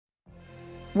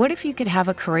What if you could have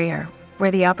a career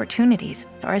where the opportunities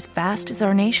are as vast as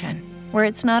our nation, where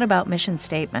it's not about mission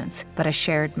statements, but a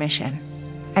shared mission?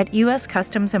 At U.S.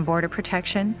 Customs and Border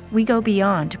Protection, we go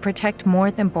beyond to protect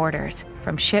more than borders.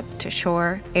 From ship to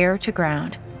shore, air to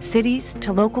ground, cities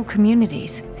to local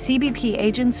communities, CBP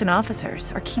agents and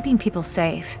officers are keeping people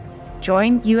safe.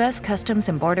 Join U.S. Customs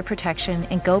and Border Protection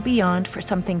and go beyond for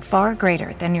something far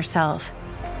greater than yourself.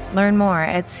 Learn more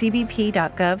at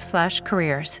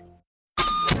cbp.gov/careers.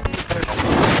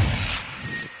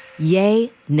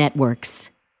 Yay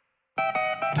Networks.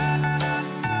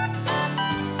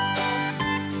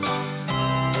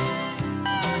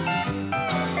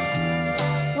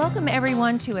 Welcome,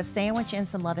 everyone, to A Sandwich and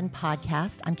Some Lovin'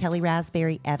 podcast. I'm Kelly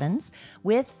Raspberry Evans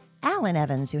with Alan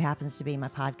Evans, who happens to be my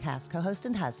podcast co-host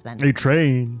and husband. A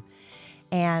train.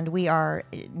 And we are,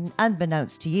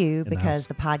 unbeknownst to you, because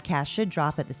the podcast should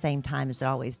drop at the same time as it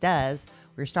always does,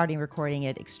 we're starting recording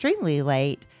it extremely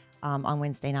late on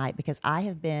Wednesday night because I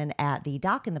have been at the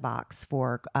Doc in the Box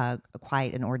for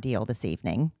quite an ordeal this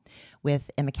evening with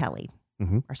Emma Kelly.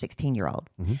 Mm-hmm. Our 16-year-old,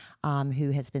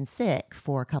 who has been sick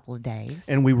for a couple of days.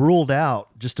 And we ruled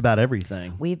out just about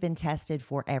everything. We've been tested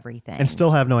for everything. And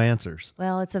still have no answers.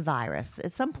 Well, it's a virus.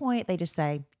 At some point, they just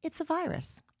say, it's a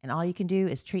virus. And all you can do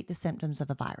is treat the symptoms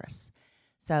of a virus.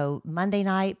 So Monday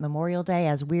night, Memorial Day,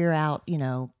 as we're out,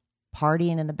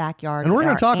 partying in the backyard. And we're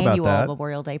going to talk about that.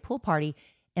 Memorial Day pool party,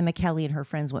 Emma Kelly and her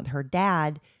friends went with her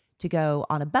dad to go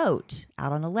on a boat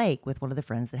out on a lake with one of the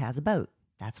friends that has a boat.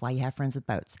 That's why you have friends with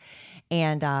boats.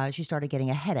 And she started getting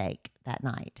a headache that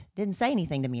night. Didn't say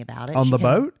anything to me about it. On the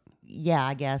boat? Yeah,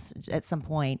 I guess at some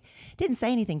point. Didn't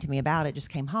say anything to me about it, just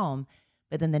came home.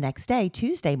 But then the next day,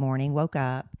 Tuesday morning, woke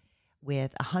up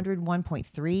with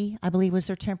 101.3, I believe was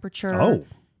her temperature. Oh.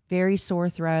 Very sore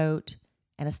throat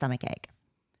and a stomach ache.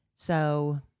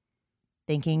 So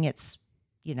thinking it's,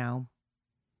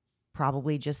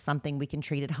 probably just something we can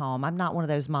treat at home. I'm not one of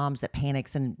those moms that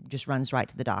panics and just runs right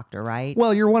to the doctor, right?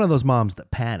 Well, you're one of those moms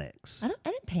that panics. I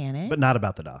didn't panic. But not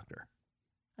about the doctor.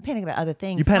 I panic about other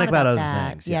things. You panic about other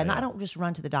that. things. Yeah, I don't just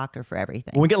run to the doctor for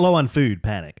everything. When we get low on food,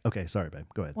 panic. Okay, sorry, babe.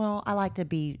 Go ahead. Well, I like to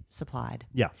be supplied.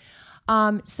 Yeah.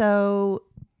 So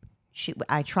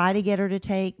I try to get her to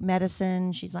take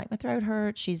medicine. She's like, my throat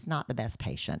hurts. She's not the best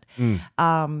patient. And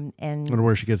I wonder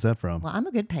where she gets that from. Well, I'm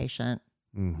a good patient.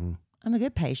 Mm-hmm. I'm a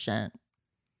good patient.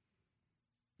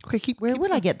 Okay, Where would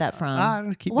I get that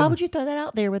from? Why would you throw that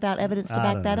out there without evidence to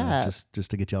back that up? Just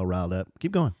to get y'all riled up.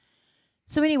 Keep going.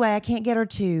 So anyway, I can't get her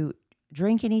to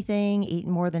drink anything, eat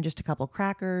more than just a couple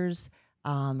crackers.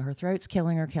 Her throat's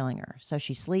killing her. So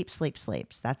she sleeps.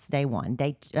 That's day one.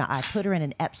 I put her in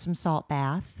an Epsom salt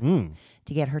bath to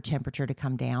get her temperature to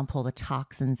come down, pull the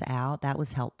toxins out. That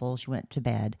was helpful. She went to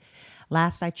bed.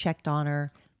 Last I checked on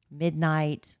her,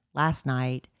 midnight last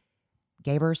night,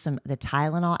 gave her the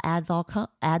Tylenol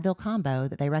Advil combo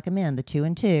that they recommend, the 2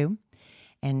 and 2,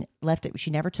 and left it. She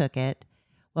never took it.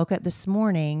 Woke up this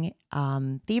morning.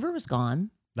 Fever was gone.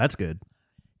 That's good.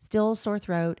 Still sore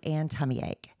throat and tummy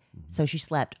ache. So she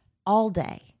slept all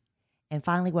day and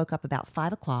finally woke up about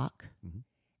 5 o'clock.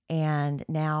 And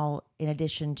now, in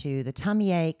addition to the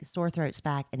tummy ache, sore throat's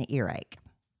back, and an earache.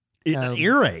 An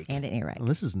earache? And an earache. Well,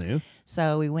 this is new.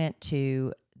 So we went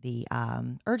to the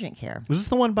urgent care. Was this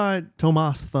the one by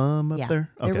Tomas Thumb up there?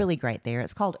 Yeah, they're really great there.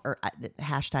 It's called,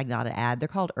 hashtag not an ad, they're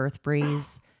called Earth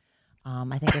Breeze.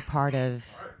 I think they're part of,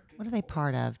 what are they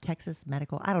part of? Texas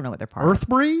Medical? I don't know what they're part of. Earth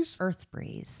Breeze? Earth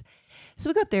Breeze.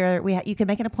 So we go up there. You can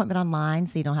make an appointment online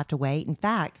so you don't have to wait. In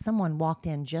fact, someone walked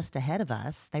in just ahead of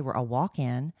us. They were a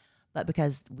walk-in, but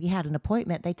because we had an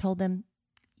appointment, they told them,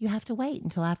 you have to wait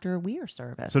until after weir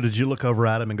service. So did you look over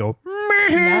at him and go,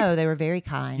 No, they were very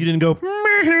kind. You didn't go,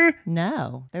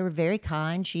 No, they were very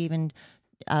kind. She even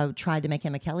tried to make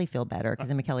Emma Kelly feel better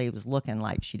because Emma Kelly was looking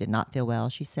like she did not feel well.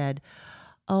 She said,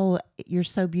 oh, you're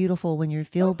so beautiful when you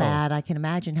feel bad. I can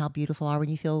imagine how beautiful you are when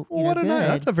you feel good.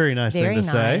 That's a very nice thing to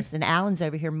say. And Alan's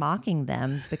over here mocking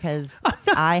them because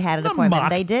I had an appointment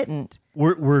and they didn't.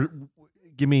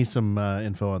 Give me some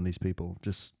info on these people.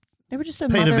 They were just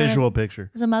paint a visual picture.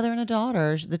 It was a mother and a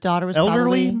daughter. The daughter was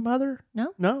elderly probably, mother?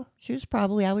 No. She was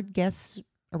probably, I would guess,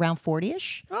 around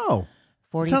 40-ish. Oh.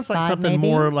 45, sounds like something maybe.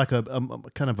 More like a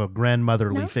kind of a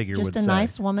grandmotherly figure would say. Just a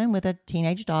nice woman with a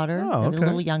teenage daughter. Oh, okay. A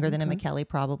little younger than Emma Kelly,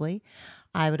 probably.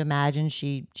 I would imagine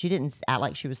she didn't act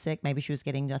like she was sick. Maybe she was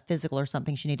getting a physical or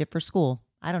something she needed for school.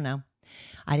 I don't know.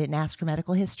 I didn't ask her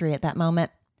medical history at that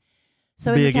moment.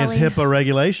 So be against HIPAA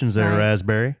regulations there, right,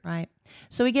 Raspberry. Right.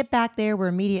 So we get back there. We're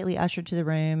immediately ushered to the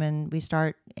room, and we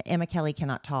start. Emma Kelly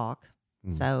cannot talk,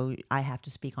 so I have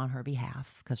to speak on her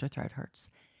behalf because her throat hurts.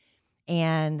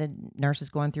 And the nurse is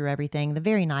going through everything. The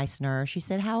very nice nurse. She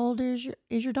said, "How old is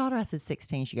your daughter?" I said,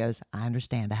 16. She goes, "I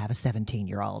understand. I have a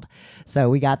 17-year-old." So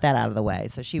we got that out of the way.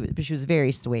 So she was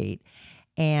very sweet.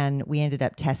 And we ended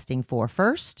up testing for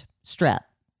first, strep,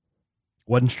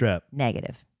 Wasn't strep.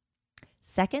 negative.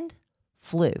 Second,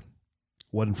 flu,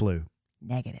 Wasn't flu.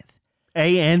 negative.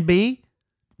 A and B?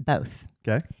 Both.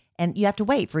 Okay. And you have to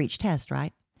wait for each test,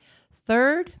 right?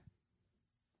 Third,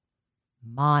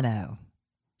 mono.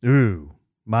 Ooh.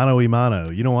 Mono.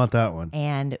 You don't want that one.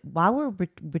 And while we're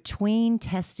between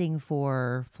testing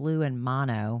for flu and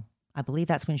mono, I believe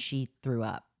that's when she threw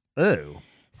up. Oh.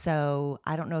 So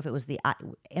I don't know if it was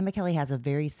Emma Kelly has a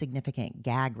very significant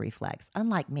gag reflex.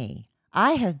 Unlike me,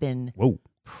 I have been Whoa.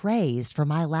 praised for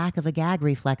my lack of a gag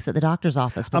reflex at the doctor's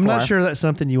office before. I'm not sure that's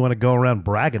something you want to go around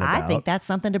bragging about. I think that's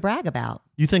something to brag about.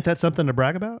 You think that's something to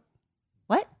brag about?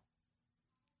 What?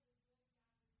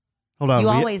 Hold on. You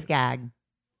always gag.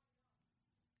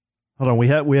 Hold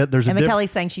on. There's Emma Kelly's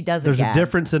saying she doesn't There's gag. a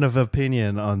difference of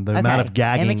opinion on the amount of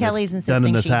gagging Emma Kelly's that's done in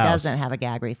insisting this she house. doesn't have a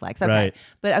gag reflex. Okay. Right.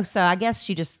 But so I guess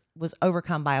she just was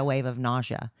overcome by a wave of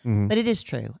nausea. Mhm. But it is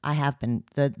true. I have been,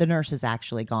 the nurse has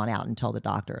actually gone out and told the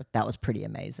doctor that was pretty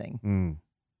amazing. Mm.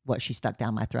 What she stuck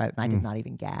down my throat, and I did not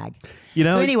even gag. You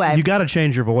know, So anyway, you got to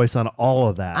change your voice on all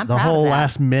of that. I'm The proud of whole that.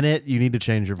 last minute, you need to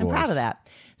change your I'm voice. proud of that.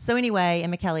 So anyway,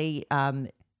 Emma Kelly,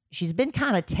 she's been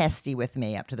kind of testy with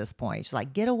me up to this point. She's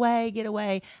like, get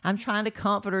away. I'm trying to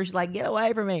comfort her. She's like, get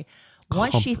away from me.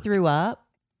 Once she Comfort. threw up,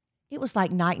 it was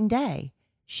like night and day.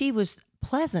 She was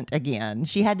pleasant again.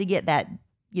 She had to get that,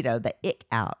 the ick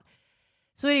out.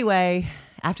 So anyway,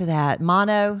 after that,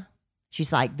 mono,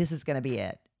 she's like, this is going to be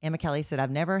it. Emma Kelly said,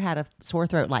 I've never had a sore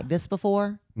throat like this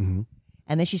before. Mm-hmm.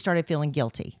 And then she started feeling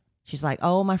guilty. She's like,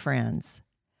 oh, my friends.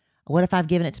 What if I've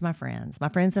given it to my friends? My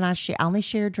friends and I only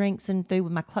share drinks and food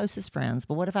with my closest friends.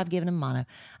 But what if I've given them mono?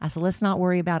 I said, let's not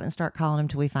worry about it and start calling them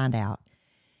till we find out.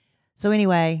 So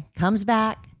anyway, comes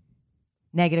back,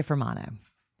 negative for mono.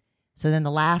 So then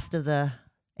the last of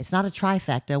it's not a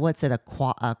trifecta. What's it? A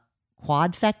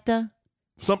quadfecta?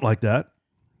 Something like that.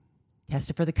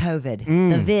 Tested for the COVID,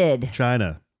 the vid.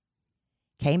 China.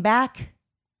 Came back,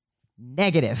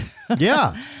 negative.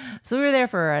 Yeah. So we were there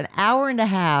for an hour and a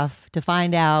half to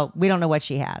find out. We don't know what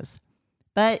she has,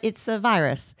 but it's a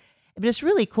virus. But it's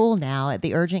really cool now at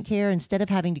the urgent care. Instead of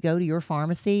having to go to your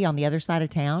pharmacy on the other side of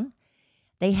town,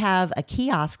 they have a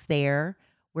kiosk there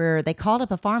where they called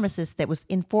up a pharmacist that was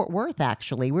in Fort Worth,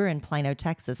 actually. We're in Plano,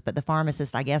 Texas, but the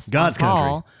pharmacist, I guess, God's on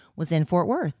call country. was in Fort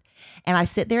Worth. And I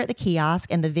sit there at the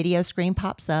kiosk and the video screen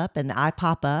pops up and I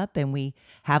pop up and we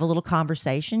have a little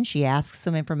conversation. She asks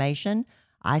some information.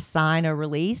 I sign a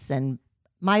release and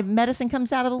my medicine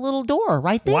comes out of the little door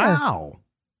right there. Wow.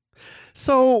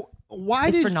 So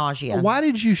It's for nausea. Why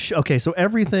did you? Okay, so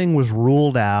everything was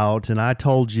ruled out, and I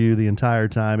told you the entire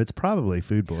time it's probably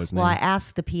food poisoning. Well, I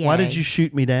asked the PA. Why did you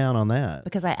shoot me down on that?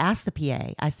 Because I asked the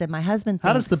PA. I said, my husband thinks.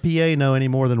 How does the PA know any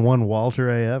more than one Walter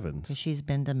A. Evans? She's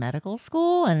been to medical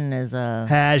school and is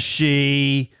Has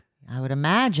she? I would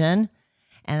imagine.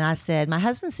 And I said, my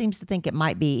husband seems to think it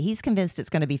might be. He's convinced it's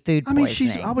going to be food I poisoning. mean,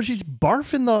 she's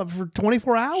barfing for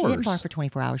 24 hours. She didn't barf for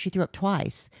 24 hours. She threw up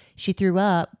twice. She threw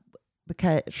up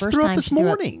because She first threw up time this she threw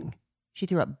up, morning. she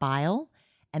threw up bile,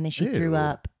 and then she threw Ew.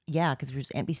 up because it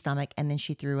was empty stomach, and then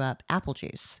she threw up apple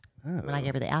juice. When I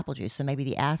gave her the apple juice, so maybe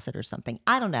the acid or something.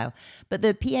 I don't know. But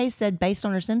the PA said based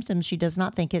on her symptoms, she does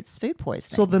not think it's food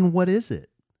poisoning. So then what is it?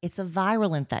 It's a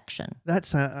viral infection.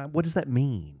 That's what does that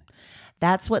mean?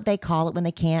 That's what they call it when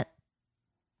they can't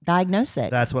diagnose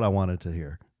it. That's what I wanted to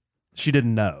hear. She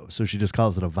didn't know, so she just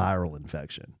calls it a viral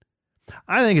infection.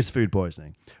 I think it's food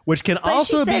poisoning, which can But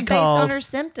also she said be called. based on her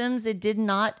symptoms, it did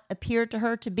not appear to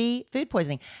her to be food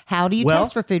poisoning. How do you Well,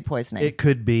 test for food poisoning? It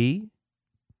could be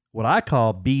what I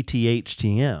call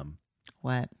BTHTM,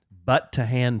 What? butt to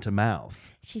hand to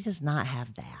mouth. She does not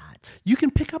have that. You can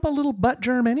pick up a little butt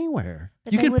germ anywhere.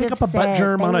 But You they can would pick have up a butt said-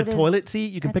 germ they on a would have- toilet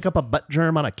seat. You can pick that's- up a butt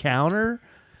germ on a counter.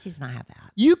 She does not have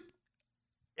that.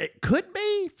 It could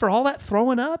be for all that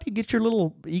throwing up. You get your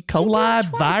little E. She did coli it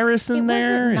twice. virus in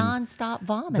there. It and wasn't nonstop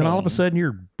vomiting. then all of a sudden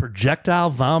you're projectile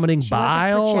vomiting she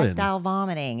bile. wasn't and- projectile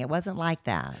vomiting. It wasn't like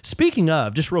that. Speaking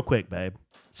of, just real quick, babe.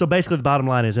 So basically the bottom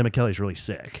line is Emma Kelly's really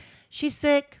sick. She's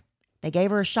sick. They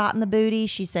gave her a shot in the booty.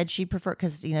 She said she preferred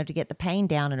because to get the pain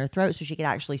down in her throat so she could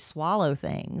actually swallow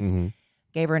things. Mm-hmm.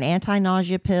 Gave her an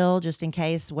anti-nausea pill just in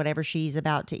case whatever she's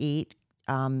about to eat,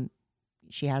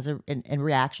 she has a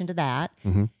reaction to that.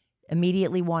 Mm-hmm.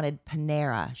 Immediately wanted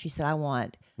Panera. She said, I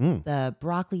want the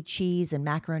broccoli cheese and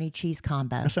macaroni cheese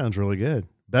combo. That sounds really good.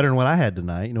 Better than what I had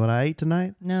tonight. You know what I ate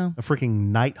tonight? No. A freaking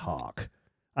Nighthawk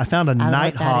I found a know what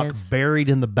that Nighthawk is. buried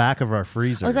in the back of our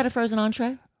freezer. Oh, was that a frozen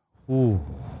entree? Ooh,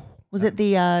 Was it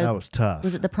the that was tough.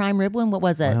 was it the prime rib one? What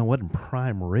was it? Well, it wasn't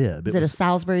prime rib. Was it a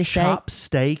Salisbury steak? chopped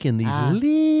steak in these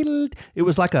little. It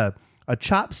was like a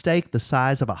chopped steak the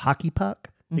size of a hockey puck,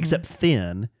 except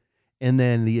thin, and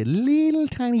then the little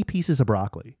tiny pieces of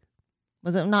broccoli.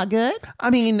 Was it not good? I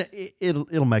mean,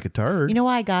 it'll make a turd. You know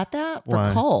why I got that? For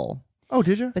Why? Cole. Oh,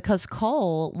 did you? Because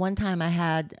Cole, one time I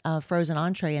had a frozen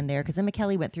entree in there because Emma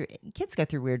Kelly went through, kids go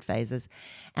through weird phases.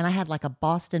 And I had like a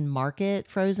Boston Market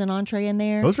frozen entree in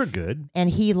there. Those are good. And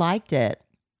he liked it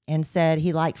and said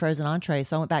he liked frozen entrees.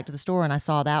 So I went back to the store and I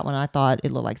saw that one. And I thought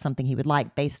it looked like something he would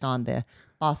like based on the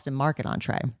Boston Market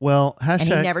entree. Well, And he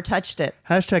never touched it.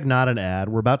 Hashtag not an ad.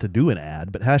 We're about to do an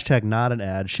ad, but hashtag not an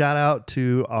ad. Shout out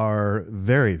to our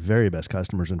very, very best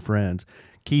customers and friends,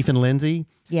 Keith and Lindsay.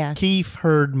 Yes. Keith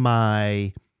heard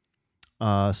my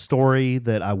story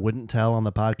that I wouldn't tell on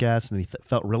the podcast, and he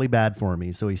felt really bad for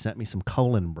me, so he sent me some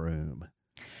colon broom.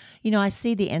 You know, I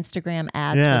see the Instagram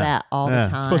ads for that all the time.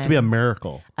 It's supposed to be a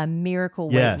miracle. A miracle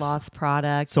weight Yes. loss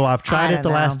product. So I've tried I it the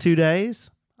don't last know. 2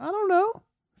 days. I don't know.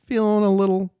 Feeling a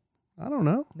little, I don't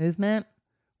know. Movement.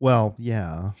 Well,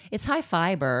 yeah. It's high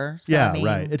fiber. So Yeah, I mean,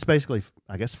 right. It's basically,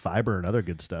 I guess, fiber and other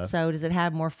good stuff. So does it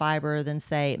have more fiber than,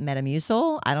 say,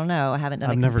 Metamucil? I don't know. I haven't done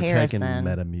I've a never comparison. taken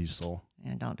Metamucil.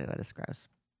 And don't do it. It's gross.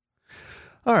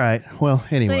 All right. Well,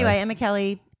 anyway. So anyway, Emma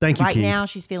Kelly, Thank you, right Keith. now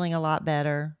she's feeling a lot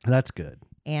better. That's good.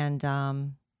 And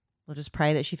we'll just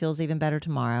pray that she feels even better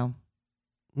tomorrow.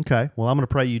 Okay. Well, I'm going to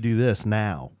pray you do this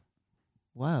now.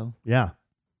 Whoa. Yeah.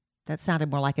 That sounded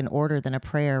more like an order than a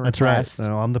prayer That's request. right.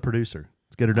 So I'm the producer.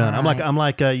 Let's get her done. All I'm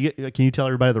right. like, can you tell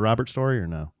everybody the Robert story or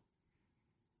no?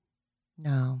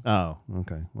 No. Oh,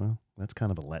 okay. Well, that's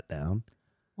kind of a letdown.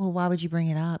 Well, why would you bring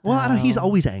it up? Well, I don't, he's though?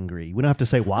 always angry. We don't have to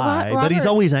say why, Robert- but he's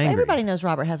always angry. Everybody knows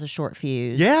Robert has a short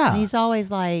fuse. Yeah. And he's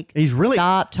always like, He's really,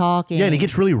 stop talking. yeah, and he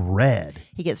gets really red.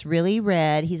 He gets really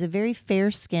red. He's a very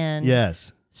fair-skinned,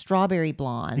 Yes. strawberry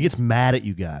blonde. He gets mad at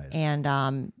you guys.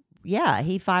 And yeah,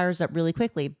 he fires up really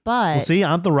quickly. But Well, see,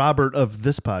 I'm the Robert of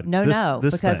this podcast. no,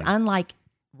 this because thing. unlike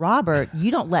Robert,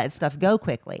 you don't let stuff go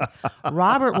quickly.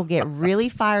 Robert will get really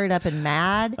fired up and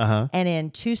mad, Uh-huh. and in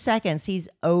 2 seconds he's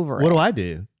over What it. do I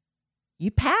do?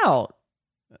 You pout.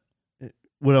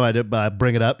 What do I do? I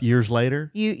bring it up years later?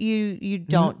 You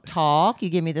don't talk. You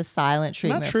give me the silent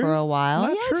treatment true. for a while.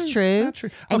 Not Yeah, true. it's true. Not true.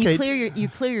 And Okay. you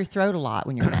clear your throat a lot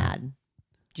when you're mad.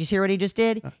 Did you hear what he just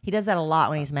did? He does that a lot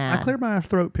when he's mad. I clear my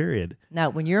throat, period. No,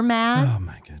 when you're mad, Oh,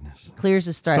 my goodness. clears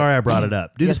his throat. Sorry I brought it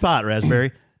up. Do the Yes. spot,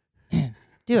 Raspberry.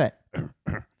 Do it.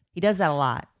 He does that a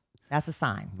lot. That's a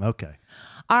sign. Okay.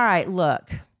 All right, look.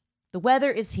 The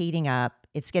weather is heating up.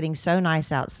 It's getting so nice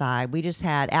outside. We just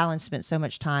had, Alan spent so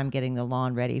much time getting the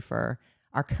lawn ready for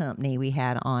our company we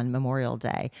had on Memorial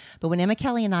Day. But when Emma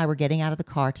Kelly and I were getting out of the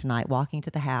car tonight, walking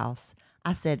to the house,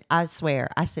 I said,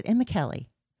 Emma Kelly,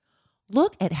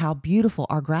 look at how beautiful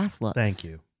our grass looks. Thank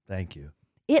you. Thank you.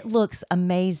 It looks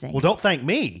amazing. Well, don't thank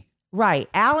me. Right.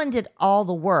 Alan did all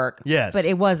the work. Yes. But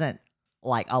it wasn't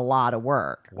like a lot of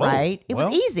work, Whoa. right? It was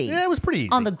Well, easy. Yeah, it was pretty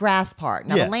easy. On the grass part.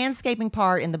 Now, Yeah. the landscaping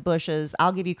part in the bushes,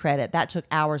 I'll give you credit. That took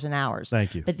hours and hours.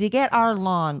 Thank you. But to get our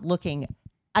lawn looking,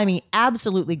 I mean,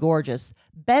 absolutely gorgeous,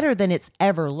 better than it's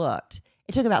ever looked,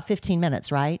 it took about 15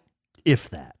 minutes, right? If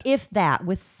that. If that,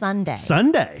 with Sunday.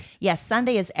 Sunday. Yes,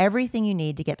 Sunday is everything you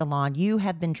need to get the lawn you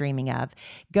have been dreaming of.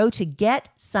 Go to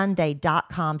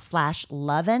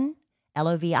getsunday.com/lovin,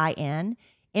 Lovin.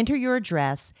 Enter your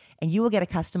address, and you will get a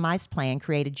customized plan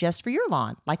created just for your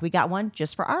lawn. Like we got one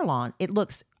just for our lawn. It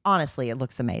looks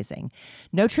amazing.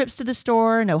 No trips to the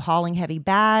store, no hauling heavy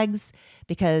bags,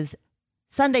 because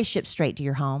Sunday ships straight to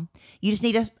your home. You just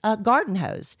need a garden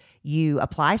hose. You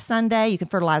apply Sunday. You can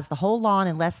fertilize the whole lawn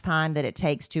in less time than it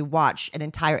takes to watch an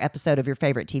entire episode of your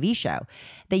favorite TV show.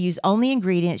 They use only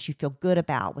ingredients you feel good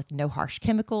about, with no harsh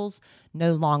chemicals,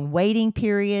 no long waiting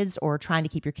periods, or trying to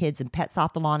keep your kids and pets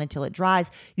off the lawn until it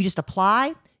dries. You just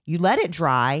apply, you let it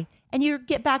dry, and you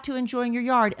get back to enjoying your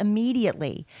yard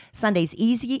immediately. Sunday's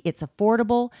easy. It's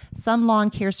affordable. Some lawn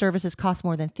care services cost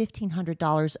more than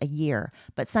 $1,500 a year,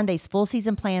 but Sunday's full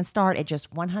season plans start at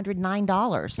just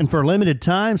 $109. And for a limited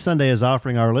time, Sunday is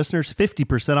offering our listeners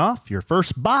 50% off your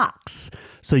first box.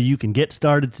 So you can get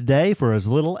started today for as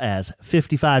little as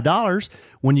 $55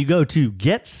 when you go to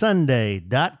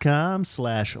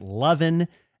getsunday.com/lovin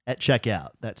at checkout.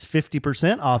 That's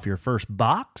 50% off your first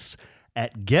box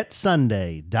at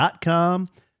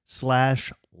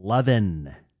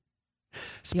getsunday.com/lovin.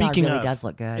 Speaking really of, does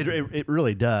look good. It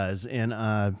really does.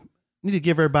 And need to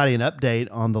give everybody an update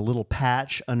on the little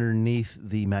patch underneath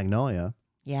the magnolia,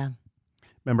 Yeah.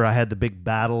 Remember, I had the big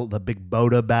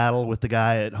Boda battle with the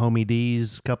guy at Homie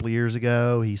D's a couple of years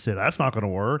ago. He said, that's not going to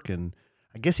work. And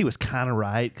I guess he was kind of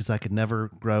right because I could never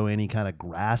grow any kind of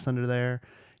grass under there.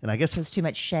 And I guess There's too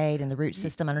much shade and the root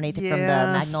system underneath it from the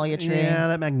magnolia tree. Yeah,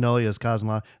 that magnolia is causing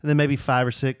a lot. And then maybe 5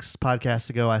 or 6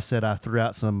 podcasts ago, I said I threw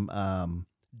out some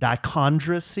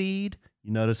dichondra seed.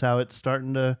 You notice how it's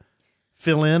starting to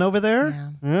fill in over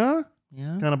there? Yeah.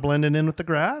 Yeah. Kind of blending in with the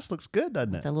grass. Looks good,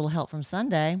 doesn't it? With a little help from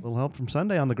Sunday. A little help from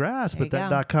Sunday on the grass, There but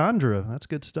that dichondra, that's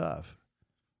good stuff.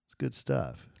 It's good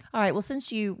stuff. All right. Well,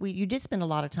 since you did spend a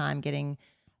lot of time getting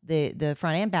the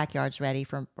front and backyards ready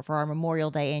for our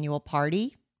Memorial Day annual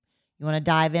party, you want to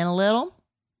dive in a little?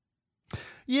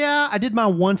 Yeah, I did my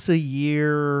once a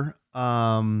year,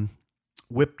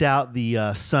 whipped out the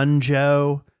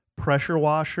Sunjoe pressure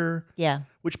washer. Yeah.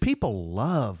 Which people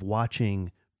love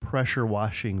watching pressure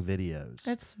washing videos.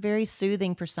 That's very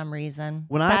soothing for some reason.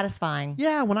 When Satisfying.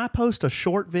 When I post a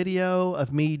short video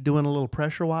of me doing a little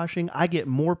pressure washing, I get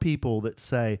more people that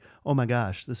say, oh my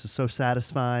gosh, this is so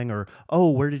satisfying, or,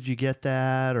 oh, where did you get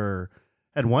that? Or,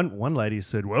 and one lady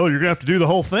said, well, you're going to have to do the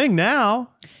whole thing now.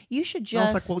 You should And just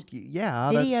I was like, well, yeah,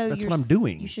 video that's what I'm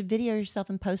doing. You should video yourself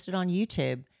and post it on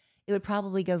YouTube. It would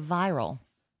probably go viral.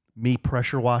 Me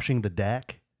pressure washing the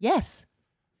deck? Yes.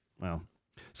 Well,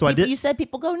 so I did. You said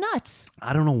people go nuts.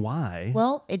 I don't know why.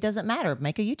 Well, it doesn't matter.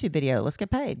 Make a YouTube video. Let's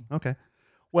get paid. Okay.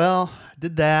 Well,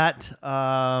 did that,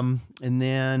 and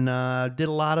then did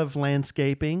a lot of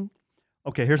landscaping.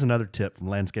 Okay, here's another tip from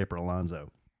landscaper Alonzo.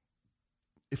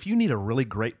 If you need a really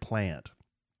great plant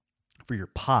for your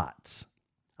pots,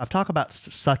 I've talked about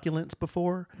succulents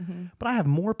before, but I have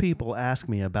more people ask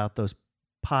me about those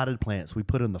potted plants we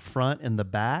put in the front and the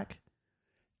back.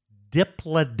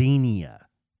 Dipladenia.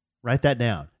 Write that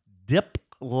down.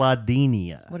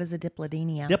 Dipladenia. What is a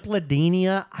dipladenia?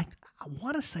 Dipladenia, I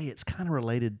want to say it's kind of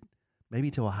related maybe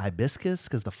to a hibiscus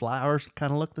because the flowers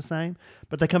kind of look the same,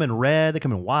 but they come in red, they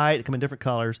come in white, they come in different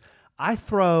colors. I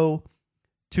throw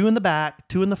 2 in the back,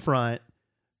 2 in the front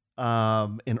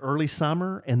in early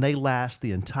summer, and they last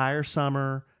the entire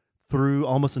summer through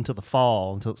almost until the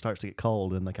fall, until it starts to get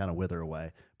cold and they kind of wither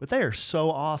away. But they are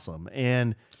so awesome,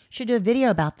 and Should do a video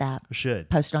about that. should.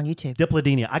 Post it on YouTube.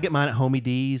 Dipladenia. I get mine at Homie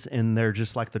D's, and they're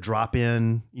just like the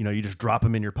drop-in. You know, you just drop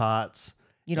them in your pots.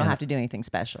 You don't have to do anything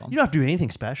special. You don't have to do anything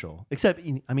special, except,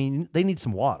 I mean, they need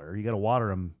some water. You got to water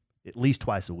them at least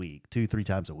twice a week, 2-3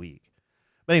 times a week.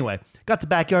 But anyway, got the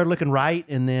backyard looking right,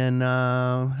 and then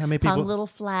how many people? Hung little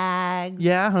flags.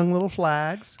 Yeah, hung little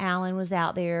flags. Alan was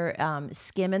out there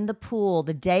skimming the pool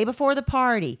the day before the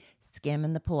party.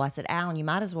 Skimming the pool. I said, Alan, you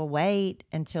might as well wait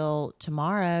until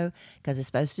tomorrow because it's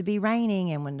supposed to be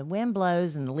raining, and when the wind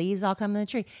blows and the leaves all come in the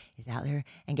tree, he's out there.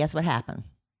 And guess what happened?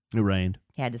 It rained.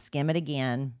 He had to skim it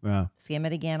again. Yeah. Skim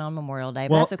it again on Memorial Day.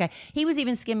 But Well- that's okay. He was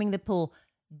even skimming the pool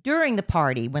during the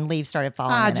party when leaves started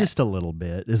falling. in Just a little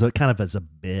bit. As a kind of as a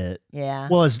bit. it. Yeah.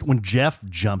 Well, as when Jeff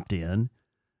jumped in,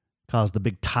 caused the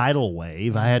big tidal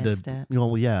wave. I had missed to. it.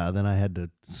 Well, yeah. Then I had to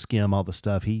skim all the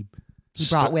stuff he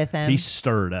brought with him. He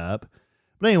stirred up.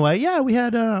 But anyway, yeah, we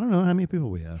had. I don't know how many people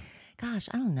we had. Gosh,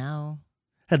 I don't know.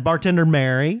 Had bartender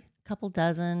Mary. Couple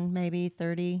dozen, maybe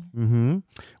 30. Mm-hmm.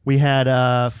 We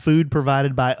had food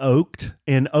provided by Oaked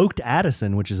and Oaked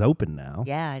Addison, which is open now.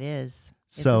 Yeah, it is.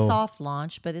 It's So- a soft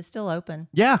launch, but it's still open.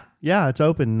 Yeah, it's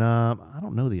open. I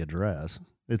don't know the address.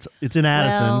 It's in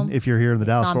Addison. Well, if you're here in the It's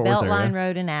Dallas on Fort Worth Beltline area.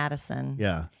 Road in Addison.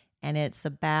 Yeah, And it's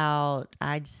about,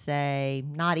 I'd say,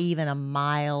 not even a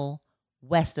mile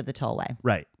west of the tollway,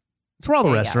 right. It's where all the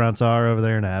There you go. restaurants are over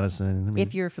there in Addison. I mean,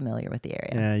 if you're familiar with the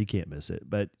area. yeah, you can't miss it.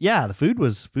 But yeah, the food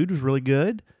was really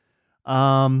good.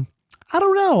 I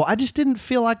don't know. I just didn't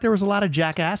feel like there was a lot of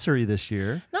jackassery this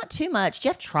year. Not too much.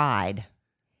 Jeff tried.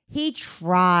 He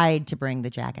tried to bring the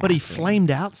jackass. But he flamed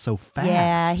out so fast.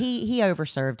 Yeah, he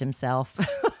overserved himself.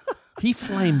 He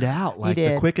flamed out like the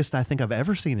did. quickest I think I've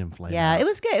ever seen him flame Yeah, out. it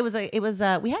was good. It was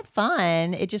we had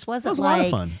fun. It just wasn't was a lot of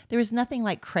like fun. there was nothing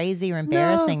like crazy or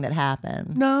embarrassing that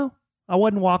happened. No, I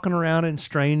wasn't walking around in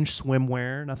strange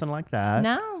swimwear, nothing like that.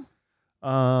 No.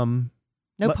 But-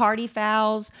 No party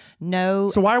fouls, no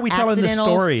So why are we telling this accidentals.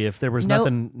 story if there was No-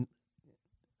 nothing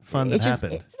fun that It's just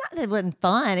happened? it's not that it wasn't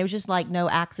fun. It was just like no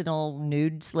accidental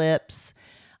nude slips.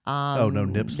 No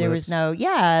nip There was slips?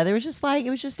 there was just like, it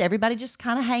was just everybody just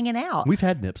kind of hanging out. We've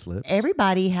had nip slips.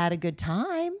 Everybody had a good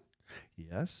time.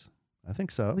 Yes, I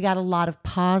think so. We got a lot of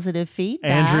positive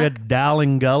feedback. Andrea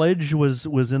Dowling Gullidge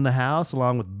was in the house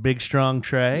along with Big Strong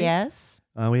Trey. Yes.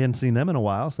 We hadn't seen them in a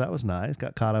while, so that was nice.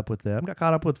 Got caught up with them. Got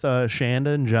caught up with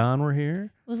Shanda and John were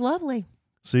here. It was lovely.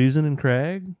 Susan and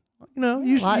Craig. You know,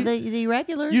 A lot of the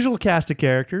regulars. usual cast of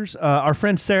characters. Our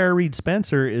friend Sarah Reed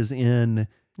Spencer is in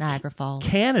Niagara Falls.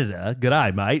 Canada. Good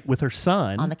eye, mate, with her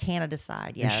son. On the Canada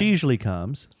side, yeah. And she usually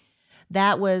comes.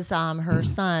 That was her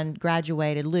son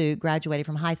graduated, Luke graduated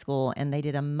from high school, and they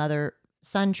did a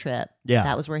mother-son trip. Yeah.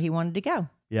 That was where he wanted to go.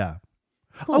 Yeah.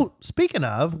 Cool. Oh, speaking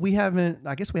of, we haven't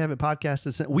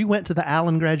podcasted since we went to the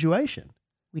Allen graduation.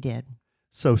 We did.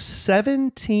 So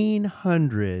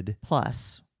 1,700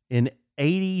 Plus. in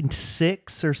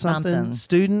 86 or something Something.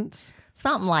 students.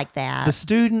 Something like that. The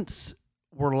students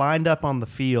were lined up on the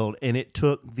field, and it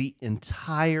took the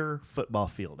entire football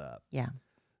field up. Yeah.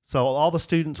 So all the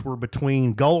students were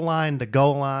between goal line to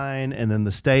goal line, and then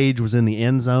the stage was in the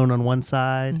end zone on one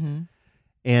side. Mm-hmm.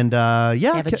 And They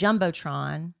yeah, have a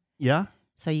jumbotron, yeah,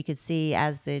 so you could see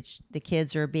as the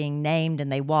kids are being named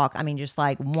and they walk. I mean, just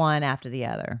like one after the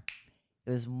other. It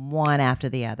was one after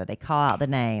the other. They call out the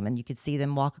name, and you could see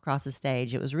them walk across the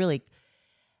stage. It was really.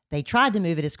 They tried to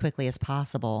move it as quickly as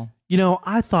possible. You know,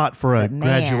 I thought for a But man,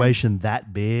 graduation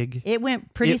that big, It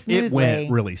went pretty smoothly. It went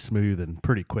really smooth and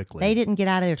pretty quickly. They didn't get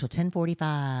out of there till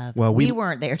 10:45. Well, we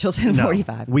weren't there till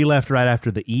 10:45. We left right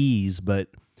after the E's, but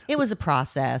It was a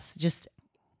process. Just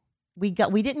we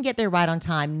didn't get there right on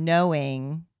time,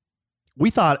 knowing we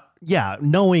thought,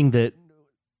 knowing that,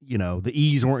 you know, the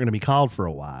E's weren't going to be called for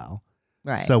a while.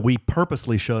 right. So we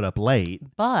purposely showed up late.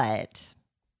 But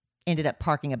ended up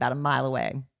parking about a mile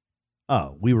away.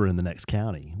 Oh, we were in the next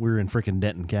county. We were in freaking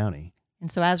Denton County.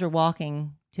 And so as we're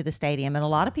walking to the stadium, and a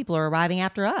lot of people are arriving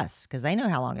after us because they know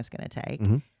how long it's going to take.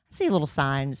 Mhm. I see a little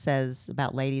sign that says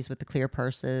about ladies with the clear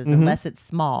purses, Mhm. unless it's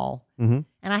small. Mm-hmm.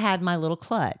 And I had my little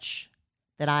clutch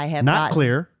that I have Not gotten-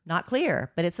 clear. Not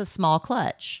clear, but it's a small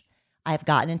clutch. I have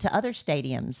gotten into other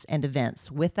stadiums and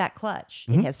events with that clutch.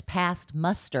 Mhm. It has passed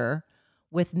muster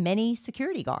with many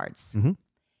security guards. Mhm.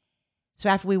 So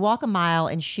after we walk a mile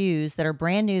in shoes that are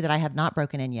brand new that I have not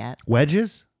broken in yet,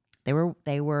 Wedges? they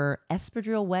were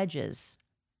espadrille wedges,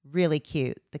 really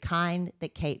cute, the kind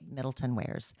that Kate Middleton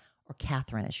wears, or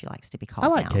Catherine as she likes to be called. I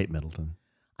like now. Kate Middleton.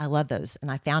 I love those, and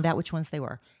I found out which ones they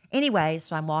were. Anyway,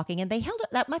 so I'm walking, and they held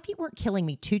up that my feet weren't killing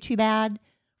me too bad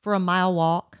for a mile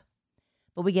walk,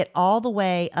 but we get all the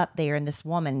way up there, and this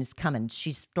woman is coming.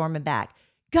 She's storming back.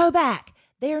 Go back.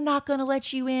 They're not going to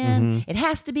let you in. Mm-hmm. It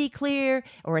has to be clear,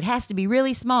 or it has to be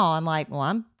really small. I'm like,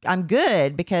 well, I'm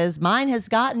good because mine has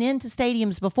gotten into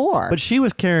stadiums before. But she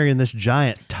was carrying this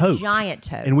giant tote. Giant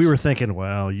tote. And we were thinking,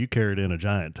 well, you carried in a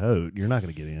giant tote. You're not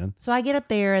going to get in. So I get up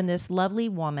there, and this lovely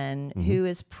woman Mm-hmm. who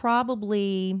is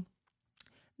probably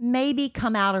maybe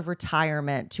come out of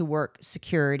retirement to work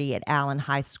security at Allen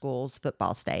High School's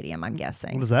football stadium, I'm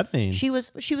guessing. What does that mean? She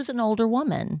was an older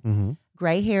woman, Mm-hmm.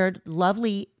 gray-haired,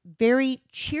 lovely, very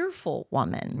cheerful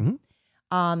woman.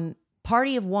 Mm-hmm.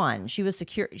 Party of one. She was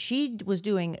She was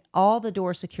doing all the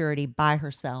door security by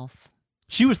herself.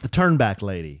 She was the turnback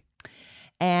lady.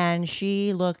 And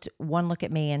she looked one look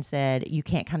at me and said, "You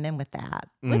can't come in with that."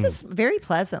 With us very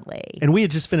pleasantly. And we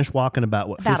had just finished walking about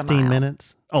About a 15 mile.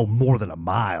 minutes? Oh, more than a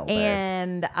mile. babe.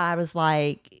 And I was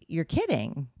like, "You're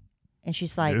kidding." And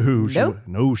she's like, No,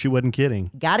 "Nope, she wasn't kidding.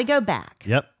 got to go back."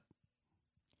 Yep.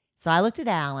 So I looked at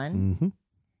Alan Mm-hmm.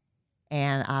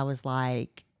 and I was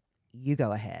like, "You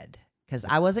go ahead." Because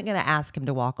I wasn't going to ask him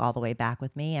to walk all the way back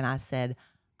with me. And I said,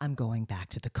 "I'm going back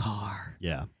to the car."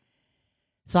 Yeah.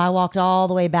 So I walked all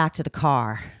the way back to the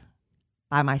car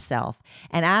by myself.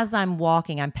 And as I'm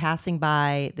walking, I'm passing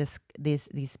by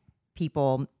these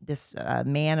people, this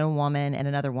man and woman and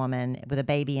another woman with a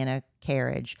baby in a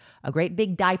carriage, a great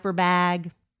big diaper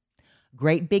bag,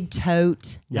 great big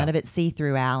tote. None Yeah. of it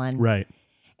see-through, Alan. Right.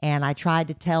 And I tried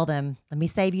to tell them, let me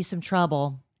save you some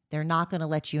trouble. They're not going to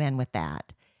let you in with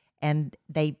that. And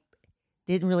they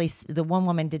didn't really, the one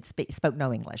woman spoke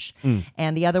no English.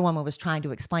 And the other woman was trying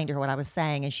to explain to her what I was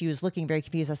saying. And she was looking very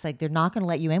confused. I said, they're not going to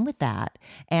let you in with that.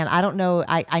 And I don't know,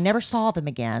 I never saw them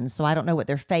again. So I don't know what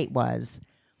their fate was.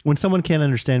 When someone can't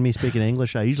understand me speaking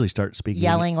English, I usually start speaking.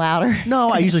 Yelling louder. No,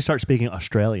 I usually start speaking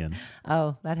Australian.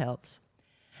 Oh, that helps.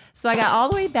 So I got all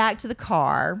the way back to the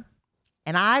car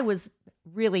and I was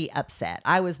really upset.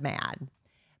 I was mad.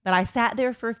 But I sat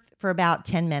there for about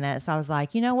 10 minutes. I was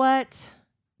like, you know what?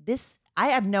 I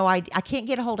have no idea. I can't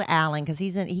get a hold of Alan because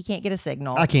he can't get a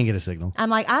signal. I can't get a signal. I'm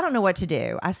like, I don't know what to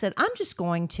do. I said, I'm just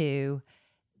going to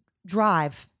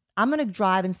drive. I'm going to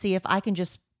drive and see if I can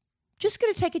just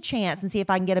going to take a chance and see if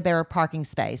I can get a better parking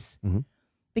space. Mm-hmm.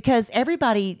 Because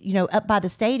everybody, up by the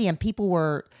stadium, people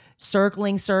were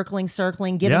circling,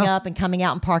 getting Yeah. up and coming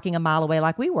out and parking a mile away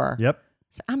like we were. Yep.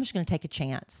 So I'm just going to take a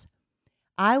chance.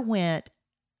 I went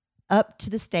up to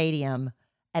the stadium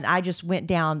and I just went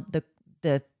down the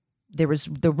there was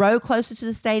the row closest to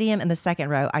the stadium and the second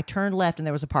row. I turned left and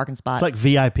there was a parking spot. It's like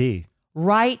VIP.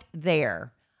 Right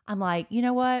there. I'm like, you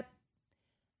know what?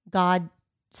 God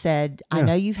said, I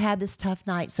know you've had this tough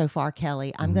night so far,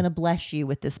 Kelly. I'm going to bless you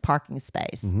with this parking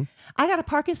space. I got a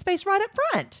parking space right up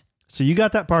front. So you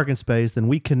got that parking space, then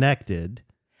we connected.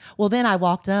 Well, then I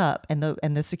walked up and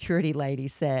the security lady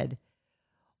said,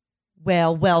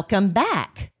 well, welcome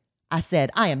back. I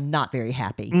said, I am not very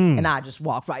happy. And I just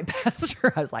walked right past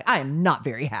her. I was like, I am not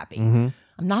very happy. I'm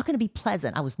not going to be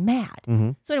pleasant. I was mad.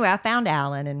 So anyway, I found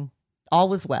Alan and all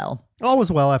was well. All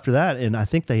was well after that. And I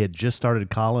think they had just started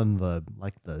calling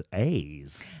the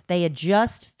A's. They had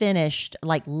just finished,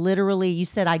 like literally, you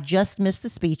said I just missed the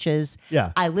speeches.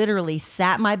 Yeah. I literally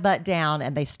sat my butt down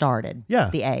and they started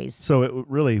the A's. So it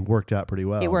really worked out pretty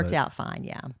well. It worked out fine,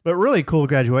 yeah. But really cool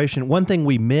graduation. One thing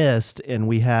we missed, and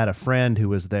we had a friend who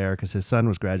was there because his son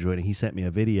was graduating. He sent me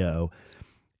a video,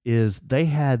 is they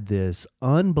had this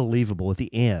unbelievable, at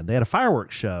the end, they had a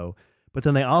fireworks show, but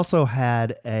then they also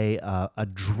had a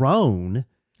drone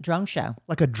show.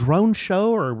 Like a drone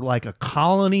show or like a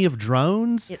colony of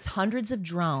drones. It's hundreds of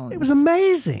drones. It was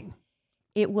amazing.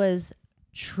 It was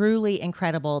truly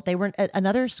incredible. They were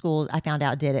another school I found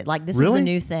out did it. Like this Really? is the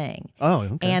new thing. Oh,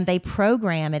 okay. And they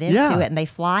program it into it and they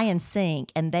fly and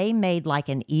sync and they made like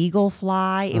an eagle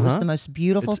fly. It was the most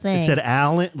beautiful thing. It said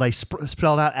Allen, like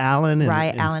spelled out Allen.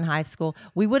 Right, Allen High School.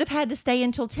 We would have had to stay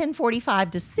until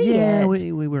 10:45 to see yeah, it.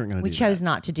 we weren't going to do We chose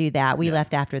not to do that. We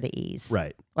left after the E's.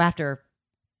 Right. Well, after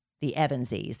the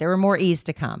Evans E's. There were more E's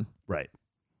to come. Right.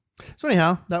 So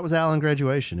anyhow, that was Allen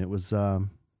graduation. It was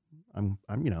I'm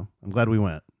glad we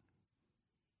went.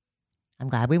 I'm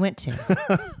glad we went too.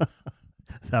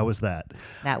 That was that.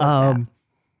 That was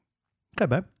Okay,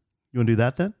 babe. You want to do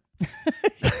that then?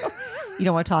 You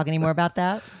don't want to talk anymore about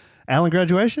that? Allen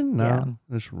graduation? No. Yeah.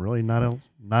 There's really not a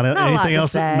lot anything to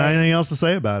else. say. Not anything else to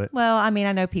say about it. Well, I mean,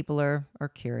 I know people are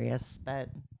curious, but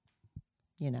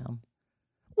you know.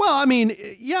 Well, I mean,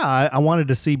 yeah, I wanted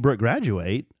to see Brooke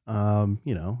graduate.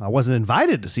 I wasn't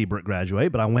invited to see Brooke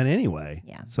graduate, but I went anyway.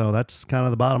 Yeah. So that's kind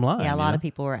of the bottom line. Yeah, a lot of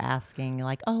people were asking,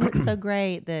 like, "Oh, it's so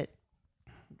great that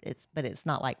but it's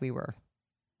not like we were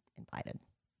invited."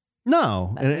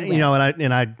 No, But and we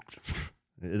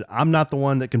I'm not the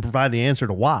one that can provide the answer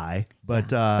to why, but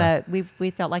but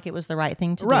we felt like it was the right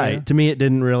thing to right. do. To me, it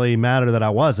didn't really matter that I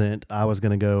wasn't. I was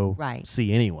going to go Right.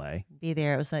 see anyway. Be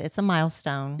there. It's a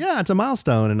milestone. Yeah, it's a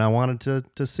milestone, and I wanted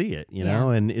to see it. You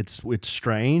know, and it's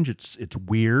strange. It's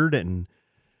weird, and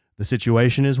the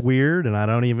situation is weird, and I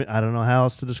don't know how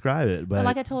else to describe it. But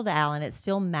like I told Alan, it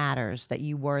still matters that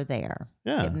you were there.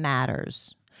 Yeah. It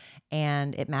matters.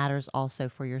 And it matters also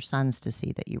for your sons to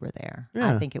see that you were there.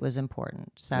 Yeah. I think it was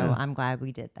important. So Yeah. I'm glad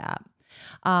we did that.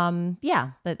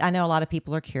 But I know a lot of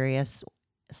people are curious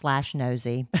 /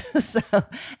 nosy. And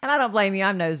I don't blame you.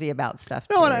 I'm nosy about stuff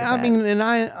too. no, and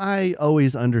I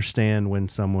always understand when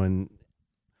someone,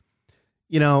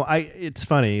 it's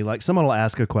funny. Like someone will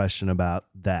ask a question about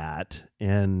that,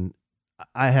 and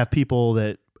I have people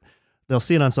that they'll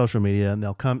see it on social media and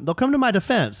they'll come to my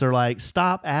defense. They're like,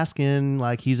 stop asking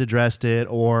like he's addressed it,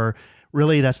 or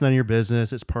really that's none of your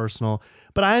business. It's personal.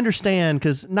 But I understand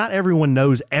because not everyone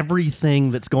knows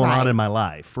everything that's going on in my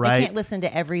life, right? They can't listen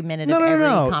to every minute of every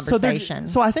conversation.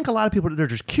 So I think a lot of people, they're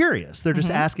just curious. They're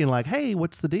just asking like, hey,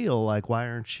 what's the deal? Like, why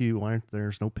aren't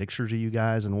there's no pictures of you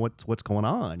guys and what's going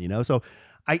on? So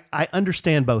I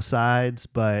understand both sides,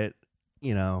 but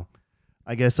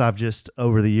I guess I've just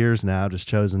over the years now just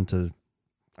chosen to,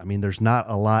 there's not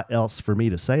a lot else for me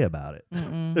to say about it.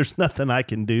 There's nothing I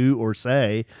can do or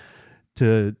say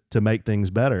to make things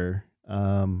better.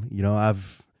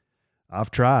 I've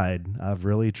tried. I've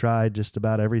really tried just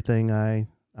about everything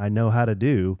I know how to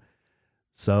do.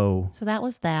 So that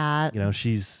was that.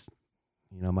 She's,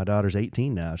 my daughter's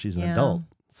 18 now. She's an adult.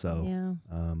 So,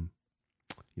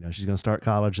 she's going to start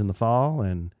college in the fall,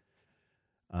 and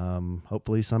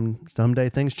hopefully someday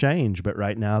things change. But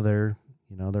right now they're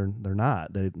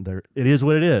not. It is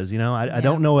what it is. I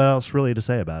don't know what else really to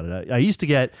say about it. I used to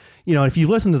get, if you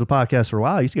listen to the podcast for a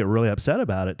while, I used to get really upset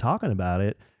about it, talking about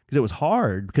it, because it was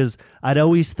hard. Because I'd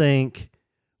always think,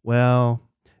 well,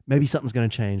 maybe something's going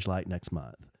to change like next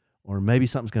month, or maybe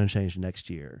something's going to change next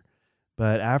year.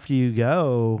 But after you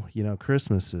go,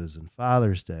 Christmases and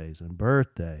Father's Days and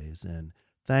birthdays and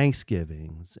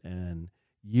Thanksgivings and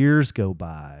years go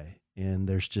by and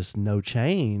there's just no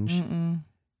change.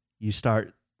 You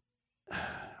start,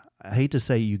 I hate to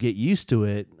say you get used to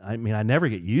it. I never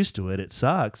get used to it. It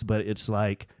sucks, but it's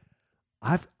like,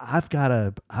 I've got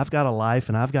a life,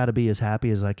 and I've got to be as happy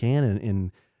as I can.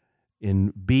 And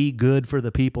and be good for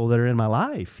the people that are in my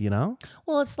life, you know?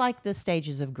 Well, it's like the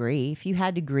stages of grief. You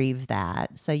had to grieve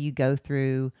that. So you go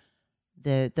through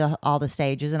the all the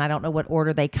stages, and I don't know what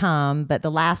order they come, but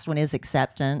the last one is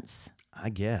acceptance. I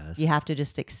guess. You have to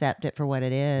just accept it for what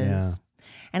it is. Yeah.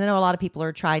 And I know a lot of people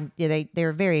are trying,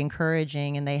 they're very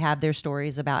encouraging, and they have their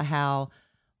stories about how,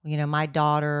 my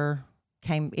daughter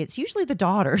came, it's usually the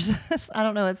daughters. I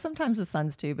don't know. It's sometimes the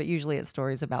sons too, but usually it's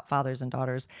stories about fathers and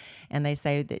daughters. And they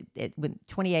say that when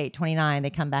 28, 29, they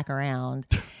come back around.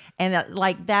 And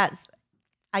that's,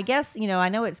 I guess, I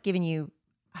know it's giving you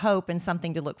hope and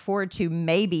something to look forward to,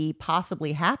 maybe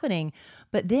possibly happening.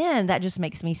 But then that just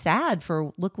makes me sad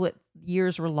for look what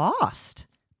years were lost,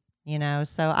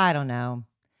 So I don't know.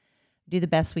 Do the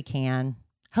best we can.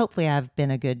 Hopefully I've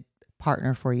been a good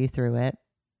partner for you through it.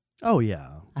 Oh, yeah.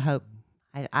 I hope.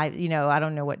 I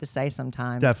don't know what to say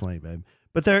sometimes. Definitely, babe.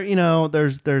 But there,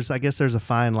 I guess there's a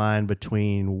fine line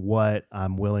between what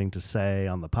I'm willing to say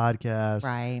on the podcast.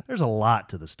 Right. There's a lot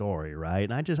to the story, right?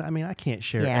 And I can't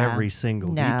share Yeah. every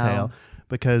single No. detail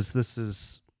because this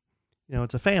is,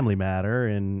 it's a family matter,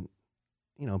 and,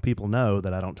 people know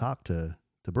that I don't talk to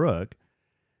Brooke,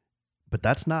 but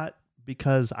that's not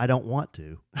because I don't want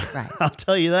to. Right. I'll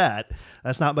tell you that.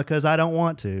 That's not because I don't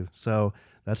want to. So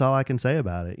that's all I can say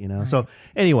about it, Right. So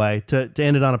anyway, to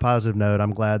end it on a positive note,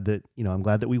 I'm glad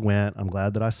that we went. I'm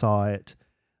glad that I saw it.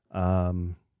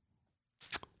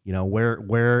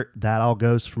 Where that all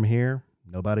goes from here,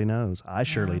 nobody knows. I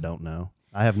surely don't know.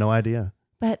 I have no idea.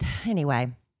 But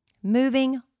anyway,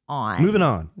 moving on. Moving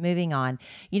on.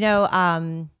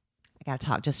 I got to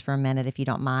talk just for a minute, if you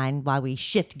don't mind, while we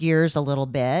shift gears a little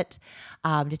bit,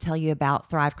 to tell you about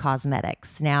Thrive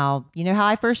Cosmetics. Now, you know how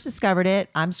I first discovered it?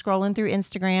 I'm scrolling through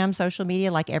Instagram, social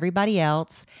media like everybody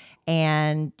else,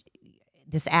 and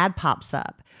this ad pops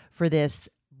up for this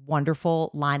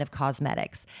wonderful line of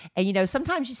cosmetics. And,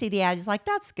 sometimes you see the ad, it's like,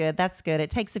 that's good.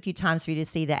 It takes a few times for you to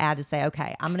see the ad to say,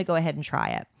 okay, I'm going to go ahead and try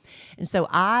it. And so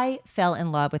I fell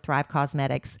in love with Thrive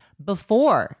Cosmetics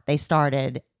before they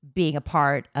started being a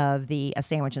part of the A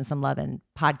Sandwich and Some Lovin'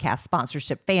 podcast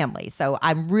sponsorship family. So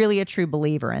I'm really a true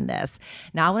believer in this.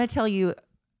 Now, I want to tell you,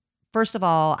 first of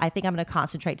all, I think I'm going to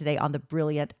concentrate today on the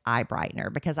Brilliant Eye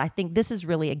Brightener, because I think this is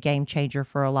really a game changer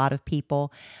for a lot of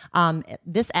people.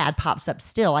 This ad pops up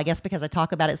still, I guess because I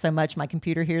talk about it so much, my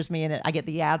computer hears me and I get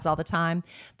the ads all the time.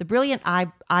 The Brilliant Eye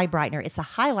Brightener, it's a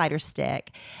highlighter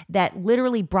stick that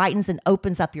literally brightens and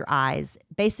opens up your eyes.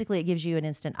 Basically, it gives you an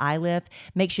instant eye lift,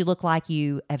 makes you look like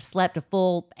you have slept a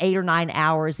full 8 or 9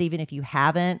 hours, even if you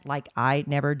haven't, like I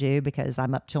never do, because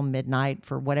I'm up till midnight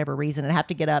for whatever reason and I have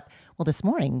to get up, this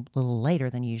morning, a little later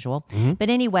than usual. Mm-hmm.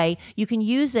 But anyway, you can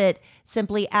use it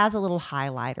simply as a little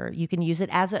highlighter. You can use it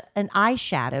as an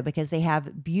eyeshadow, because they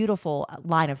have beautiful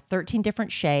line of 13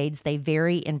 different shades. They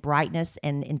vary in brightness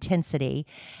and intensity,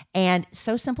 and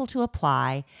so simple to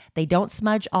apply. They don't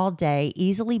smudge all day,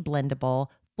 easily blendable,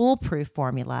 foolproof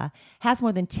formula, has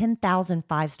more than 10,000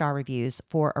 5-star reviews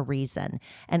for a reason.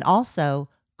 And also,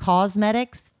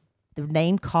 cosmetics, the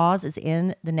name Cos is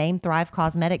in the name Thrive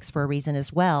Cosmetics for a reason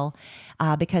as well,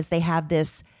 because they have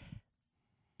this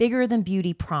bigger than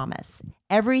beauty promise.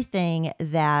 Everything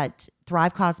that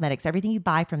Thrive Cosmetics, everything you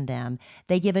buy from them,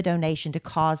 they give a donation to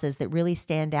causes that really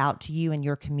stand out to you and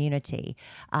your community.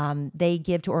 They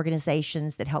give to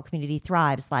organizations that help community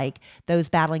thrives, like those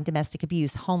battling domestic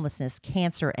abuse, homelessness,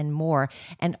 cancer, and more.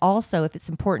 And also, if it's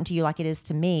important to you like it is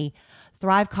to me,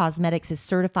 Thrive Cosmetics is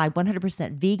certified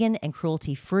 100% vegan and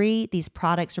cruelty-free. These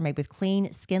products are made with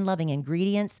clean, skin-loving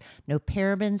ingredients, no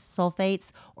parabens,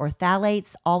 sulfates, or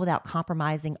phthalates, all without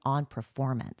compromising on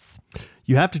performance.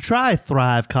 You have to try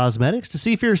Thrive Cosmetics to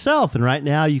see for yourself. And right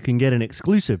now you can get an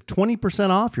exclusive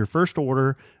 20% off your first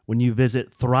order when you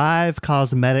visit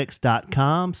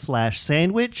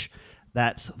thrivecosmetics.com/sandwich.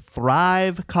 That's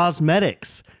Thrive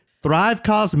Cosmetics. Thrive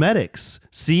Cosmetics,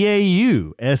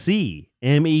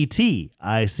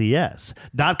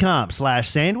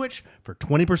 CAUSEMETICS.com/sandwich for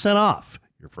 20% off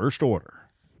your first order.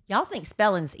 Y'all think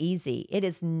spelling's easy. It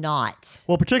is not.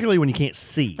 Well, particularly when you can't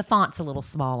see. The font's a little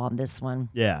small on this one.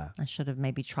 Yeah. I should have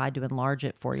maybe tried to enlarge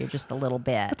it for you just a little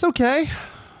bit. That's okay.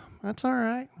 That's all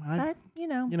right. But, I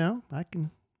can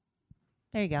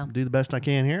there you go. do the best I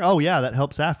can here. Oh, yeah, that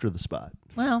helps after the spot.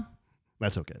 Well,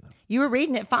 That's okay, though. you were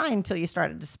reading it fine until you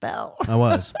started to spell. I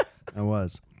was.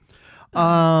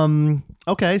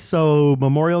 Okay, so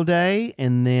Memorial Day,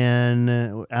 and then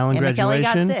Alan Emma Kelly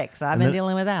graduation. got sick, so I've been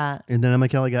dealing with that. And then Emma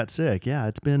Kelly got sick. Yeah,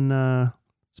 it's been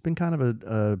kind of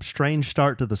a strange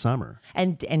start to the summer.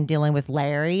 And dealing with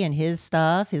Larry and his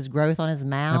stuff, his growth on his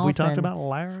mouth. Have we talked about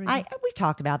Larry? We've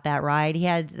talked about that, right? He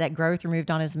had that growth removed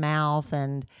on his mouth,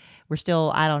 and we're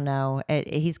still, I don't know.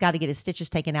 He's got to get his stitches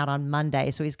taken out on Monday.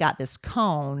 So he's got this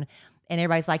cone. And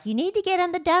everybody's like, you need to get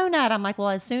in the donut. I'm like, well,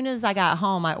 as soon as I got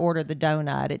home, I ordered the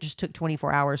donut. It just took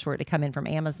 24 hours for it to come in from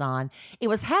Amazon. It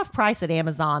was half price at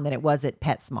Amazon than it was at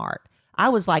PetSmart. I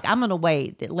was like, I'm going to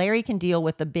wait. That Larry can deal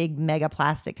with the big mega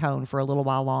plastic cone for a little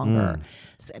while longer.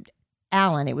 So,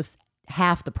 Alan, it was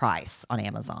half the price on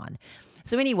Amazon.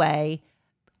 So anyway,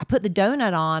 I put the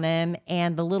donut on him,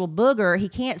 and the little booger, he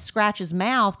can't scratch his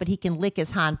mouth, but he can lick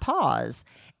his hind paws.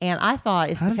 And I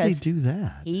thought it's How because does he do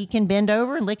that? he can bend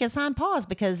over and lick his hind paws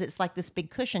because it's like this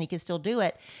big cushion. He can still do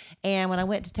it. And when I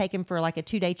went to take him for like a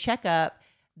 2-day checkup,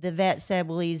 the vet said,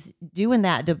 well, he's doing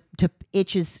that to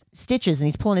itch his stitches, and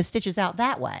he's pulling his stitches out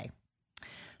that way.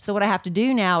 So what I have to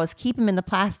do now is keep him in the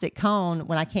plastic cone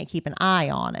when I can't keep an eye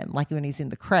on him, like when he's in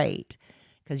the crate,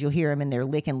 because you'll hear him in there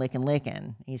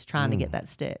licking. He's trying to get that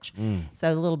stitch.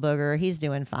 So the little booger, he's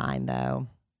doing fine though.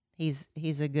 He's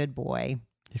a good boy.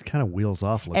 He's kind of wheels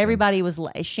off looking. Everybody was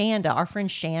Shanda, our friend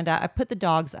Shanda. I put the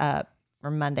dogs up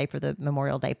for Monday for the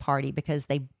Memorial Day party because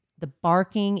the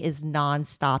barking is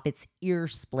nonstop. It's ear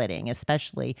splitting,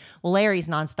 especially. Well, Larry's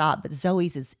nonstop, but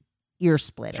Zoe's is ear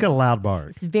splitting. He's got a loud bark.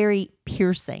 It's very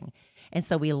piercing. And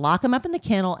so we lock them up in the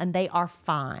kennel and they are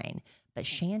fine. But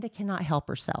Shanda cannot help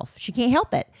herself. She can't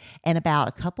help it. And about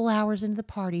a couple hours into the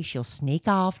party, she'll sneak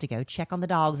off to go check on the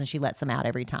dogs, and she lets them out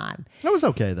every time. That was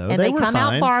okay though. And they were come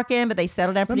fine. out barking, but they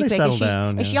settle down pretty Then they quick. settle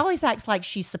down, And she yeah. always acts like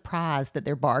she's surprised that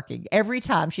they're barking. Every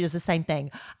time she does the same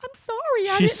thing. I'm sorry,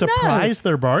 I She's didn't know. surprised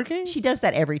they're barking? She does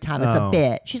that every time. It's Oh. a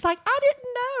bit. She's like, I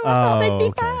didn't know. I thought they'd be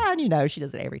okay. fine. You know, she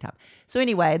does it every time. So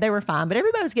anyway, they were fine, but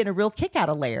everybody was getting a real kick out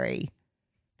of Larry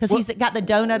because he's got the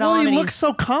donut well, on him. he And looks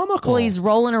so comical. he's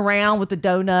rolling around with the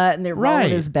donut and they're rolling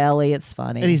Right. his belly. It's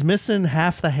funny. And he's missing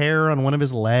half the hair on one of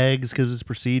his legs because of his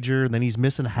procedure. And then he's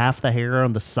missing half the hair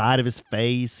on the side of his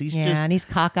face. He's yeah, just and he's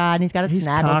cockeyed and he's got a he's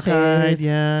snaggle cockeyed, tooth.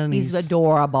 yeah. And He's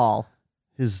adorable.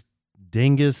 his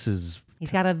dingus is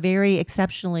He's got a very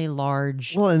exceptionally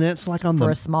large well, and it's like on for the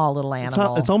a small little it's,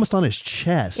 animal. it's almost on his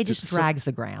chest. It just It's drags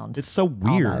the ground. it's so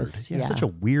weird. almost, yeah. Such a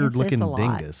weird It's looking a lot.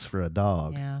 dingus for a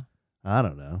dog. Yeah. I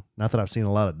don't know. Not that I've seen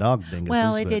a lot of dog dinguses.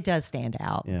 Well, but it does stand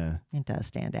out. Yeah, It does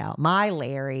stand out. My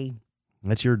Larry,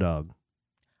 that's your dog.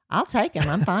 I'll take him.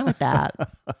 I'm fine with that.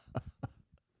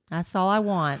 That's all I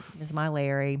want is my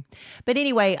Larry. But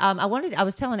anyway, I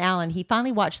was telling Alan, he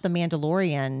finally watched the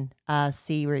Mandalorian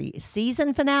series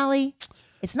season finale.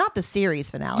 It's not the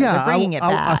series finale. Yeah, They're bringing it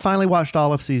back. I finally watched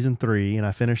all of season 3 and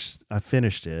I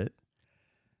finished it.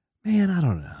 Man, I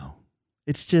don't know.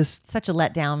 It's just Such a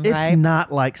letdown, it's right?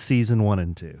 not like season 1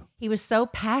 and 2. He was so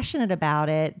passionate about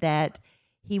it that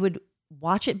he would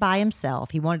watch it by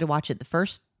himself. He wanted to watch it the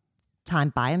first time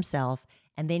by himself,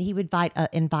 and then he would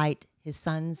invite his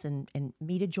sons and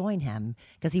me to join him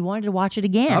because he wanted to watch it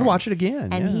again. I'd watch it again.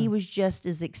 And yeah. he was just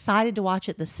as excited to watch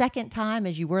it the second time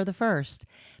as you were the first.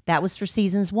 That was for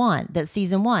season 1. That's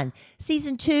season 1.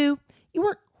 Season 2, you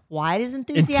weren't quite as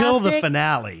enthusiastic. Until the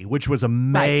finale, which was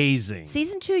amazing.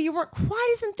 Season 2, you weren't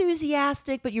quite as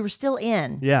enthusiastic, but you were still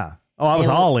in. Yeah. Oh, I was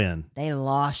They- all in. They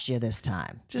lost you this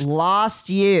time. Just lost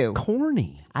you.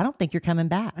 Corny. I don't think you're coming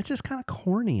back. That's just kind of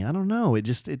corny. I don't know. It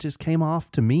just came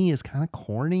off to me as kind of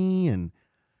corny, and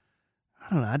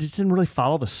I don't know. I just didn't really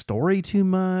follow the story too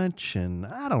much, and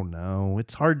I don't know.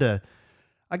 It's hard to.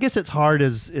 I guess it's hard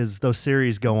as those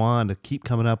series go on to keep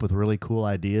coming up with really cool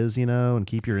ideas, and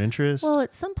keep your interest. Well,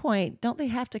 at some point, don't they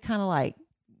have to kind of like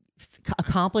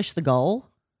accomplish the goal?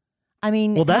 I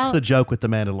mean, well, that's the joke with the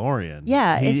Mandalorian.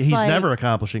 Yeah, it's he's like- never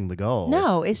accomplishing the goal.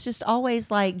 No, it's just always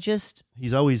like just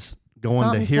he's always going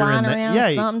something to here flying and there. around,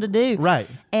 Yeah, something to do. right.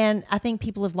 And I think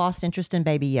people have lost interest in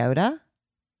Baby Yoda.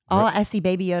 I see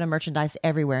Baby Yoda merchandise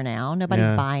everywhere now. Nobody's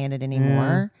Yeah. buying it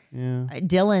anymore. Yeah.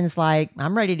 Dylan's like,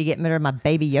 I'm ready to get rid of my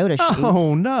Baby Yoda sheets.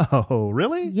 Oh no!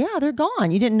 Really? Yeah, they're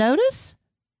gone. You didn't notice?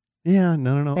 Yeah.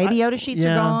 No. Baby Yoda sheets are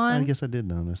yeah, gone. I guess I did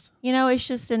notice. You know, it's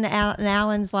just and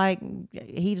Alan's like,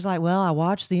 he was like, well, I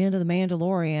watched the end of The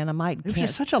Mandalorian. I might It was canc-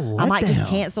 just such a letdown. I might just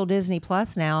cancel Disney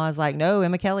Plus now. I was like, no,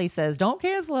 Emma Kelly says, don't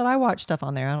cancel it. I watch stuff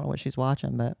on there. I don't know what she's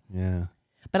watching, but Yeah.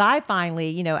 I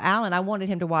finally, Alan, I wanted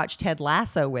him to watch Ted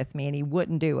Lasso with me and he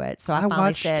wouldn't do it. So I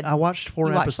finally said, I watched 4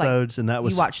 you watched, like- episodes, and that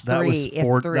was you watched that was 3, if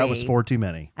 4. That was 3. 4 too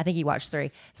many. I think he watched 3.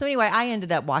 So anyway, I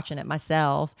ended up watching it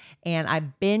myself and I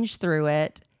binged through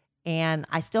it. And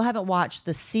I still haven't watched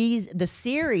the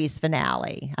series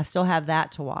finale. I still have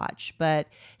that to watch. But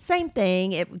same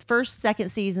thing. First, second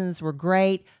seasons were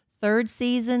great. Third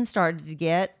season started to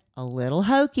get a little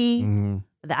hokey. Mm-hmm.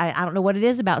 I don't know what it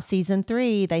is about season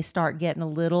 3. They start getting a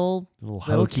little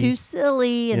hokey. too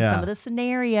silly in Yeah. some of the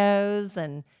scenarios.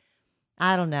 And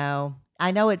I don't know.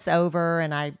 I know it's over,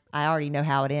 and I already know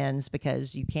how it ends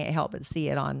because you can't help but see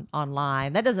it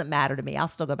online. That doesn't matter to me. I'll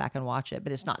still go back and watch it,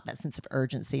 but it's not that sense of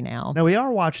urgency now. Now we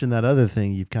are watching that other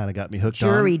thing you've kind of got me hooked on.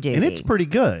 Jury Duty. And it's pretty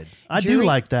good. I do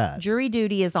like that. Jury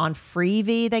Duty is on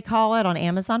Freevee, they call it, on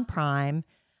Amazon Prime.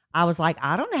 I was like,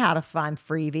 I don't know how to find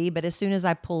Freevee, but as soon as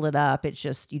I pulled it up, it's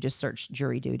just, you just search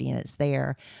Jury Duty and it's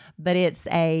there. But it's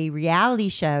a reality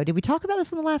show. Did we talk about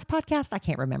this on the last podcast? I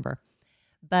can't remember.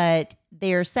 But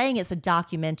they're saying it's a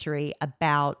documentary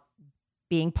about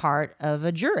being part of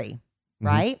a jury,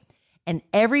 right? And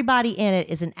everybody in it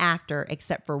is an actor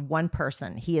except for one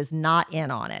person. He is not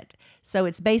in on it. So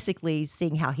it's basically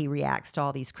seeing how he reacts to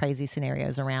all these crazy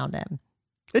scenarios around him.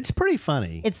 It's pretty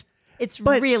funny. It's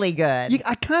But really good.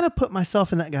 I kind of put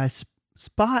myself in that guy's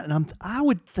spot, and I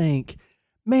would think,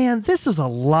 man, this is a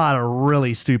lot of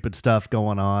really stupid stuff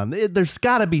going on. There's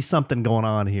got to be something going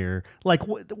on here. Like,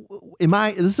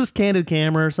 is this Candid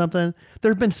Camera or something?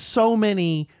 There have been so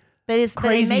many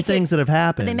crazy things that have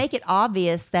happened. But they make it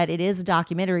obvious that it is a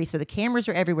documentary, so the cameras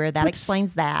are everywhere. That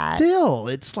explains that. Still,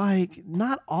 it's like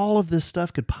not all of this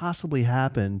stuff could possibly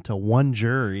happen to one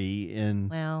jury. And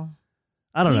Well,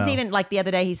 I don't know. He's even like the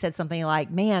other day, he said something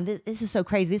like, man, this is so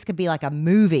crazy. This could be like a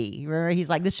movie. Remember? He's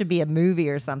like, this should be a movie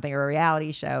or something, or a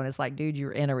reality show. And it's like, dude,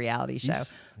 you're in a reality show.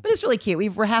 But it's really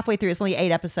cute. We're halfway through. It's only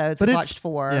 8 episodes. We watched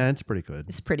 4. Yeah, it's pretty good.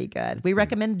 It's pretty good. We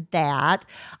recommend that.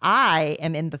 I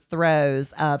am in the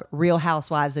throes of Real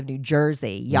Housewives of New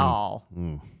Jersey, y'all.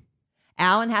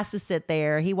 Alan has to sit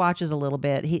there. He watches a little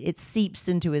bit. It seeps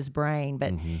into his brain,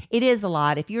 but it is a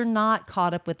lot. If you're not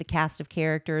caught up with the cast of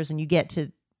characters and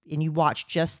you watch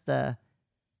just the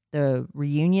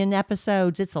reunion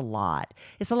episodes, it's a lot.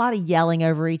 It's a lot of yelling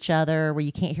over each other where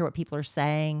you can't hear what people are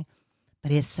saying,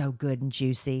 but it's so good and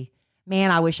juicy. Man,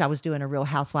 I wish I was doing a Real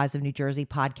Housewives of New Jersey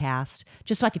podcast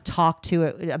just so I could talk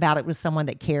about it with someone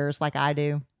that cares like I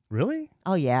do. Really?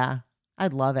 Oh, yeah.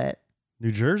 I'd love it.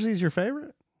 New Jersey's your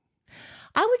favorite?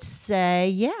 I would say,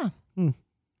 yeah.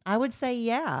 I would say,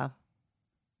 yeah.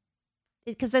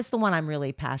 Because that's the one I'm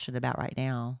really passionate about right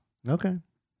now. Okay.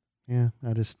 Yeah,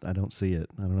 I don't see it.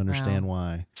 I don't understand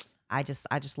why. I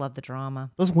just love the drama.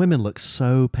 Those women look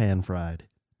so pan-fried.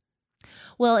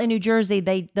 Well, in New Jersey,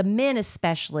 the men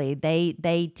especially,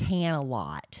 they tan a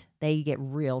lot. They get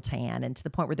real tan, and to the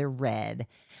point where they're red.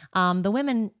 The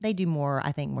women, they do more,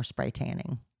 I think, more spray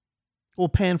tanning. Well,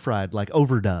 pan-fried, like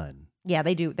overdone. Yeah,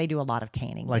 they do a lot of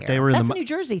tanning. Like there. they were That's a New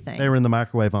Jersey thing. They were in the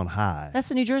microwave on high.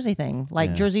 That's a New Jersey thing,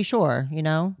 like Jersey Shore, you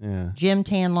know? Yeah. Gym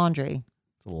Tan Laundry.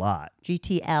 It's a lot.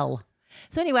 GTL.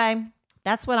 So anyway,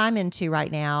 that's what I'm into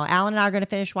right now. Alan and I are going to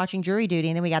finish watching Jury Duty,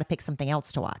 and then we got to pick something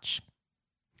else to watch.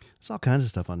 There's all kinds of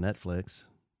stuff on Netflix.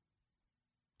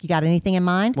 You got anything in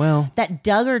mind? Well, that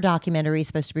Duggar documentary is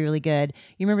supposed to be really good.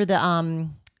 You remember the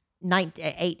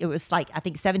 8? It was like I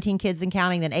think 17 kids and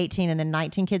counting, then 18, and then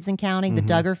 19 kids and counting. The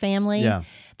Duggar family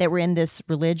that were in this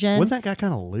religion. Wasn't that guy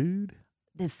kind of lewd?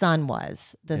 The son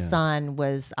was. The son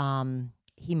was.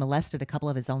 He molested a couple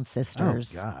of his own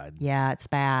sisters. Oh God! Yeah, it's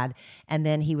bad. And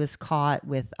then he was caught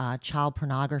with child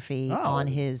pornography on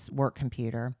his work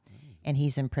computer, and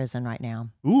he's in prison right now.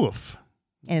 Oof.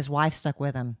 And his wife stuck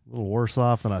with him. A little worse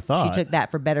off than I thought. She took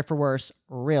that for better, for worse,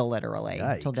 real literally,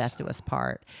 till death do us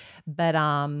part. But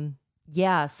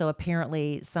yeah, so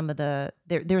apparently some of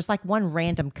there's like one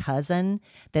random cousin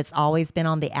that's always been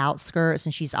on the outskirts,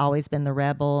 and she's always been the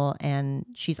rebel, and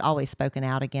she's always spoken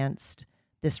out against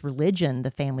this religion the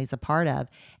family's a part of.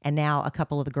 And now a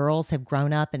couple of the girls have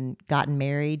grown up and gotten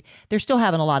married. They're still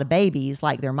having a lot of babies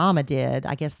like their mama did.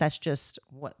 I guess that's just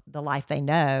what the life they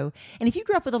know. And if you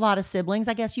grew up with a lot of siblings,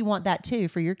 I guess you want that too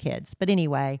for your kids. But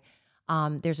anyway,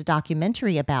 there's a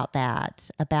documentary about that,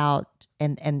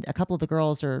 and a couple of the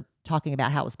girls are talking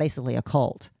about how it was basically a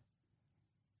cult.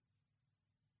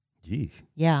 Gee.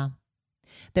 Yeah.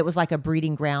 That was like a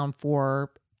breeding ground for,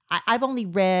 I've only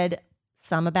read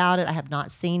some about it. I have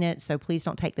not seen it, so please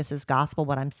don't take this as gospel,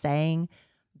 what I'm saying.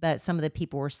 But some of the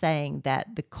people were saying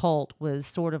that the cult was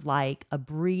sort of like a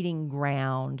breeding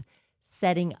ground,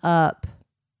 setting up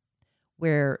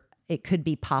where it could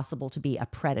be possible to be a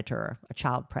predator, a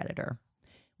child predator,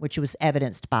 which was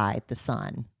evidenced by the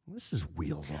son. This is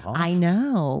wheels off. I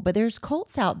know, but there's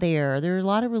cults out there. There are a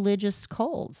lot of religious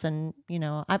cults, and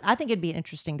I think it'd be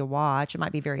interesting to watch. It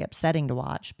might be very upsetting to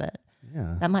watch, but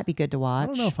yeah, that might be good to watch. I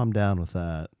don't know if I'm down with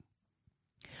that.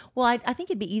 Well, I think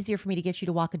it'd be easier for me to get you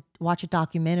to watch a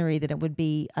documentary than it would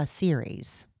be a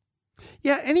series.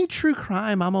 Yeah, any true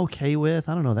crime I'm okay with.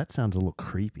 I don't know. That sounds a little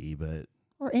creepy, but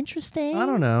or interesting. I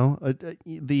don't know.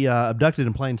 The Abducted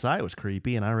in Plain Sight was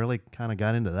creepy, and I really kind of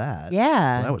got into that.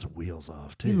 Yeah, well, that was wheels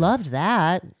off too. You loved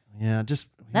that. Yeah,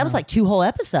 that was like 2 whole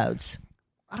episodes.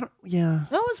 Yeah.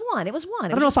 No, it was one. It was one. I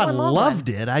don't know if I loved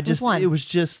it. It was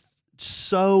just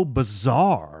so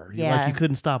bizarre. Yeah. Like you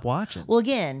couldn't stop watching. Well,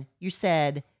 again, you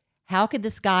said, how could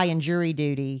this guy in jury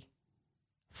duty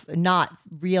not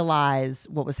realize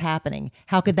what was happening?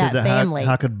 How could that family?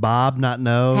 How could Bob not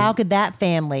know? How could that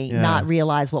family not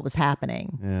realize what was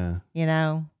happening? Yeah. You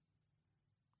know,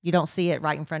 you don't see it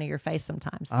right in front of your face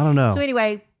sometimes. I don't know. So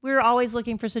anyway, we're always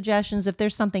looking for suggestions. If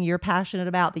there's something you're passionate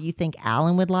about that you think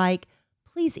Alan would like,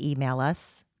 please email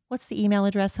us. What's the email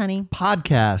address, honey?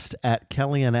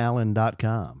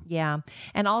 podcast@kellyanallen.com. Yeah.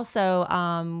 And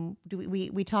also,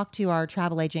 we talked to our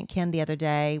travel agent, Ken, the other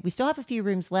day. We still have a few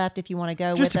rooms left if you want to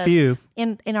go Just with a us. few.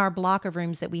 In our block of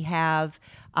rooms that we have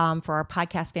for our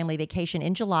podcast family vacation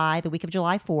in July, the week of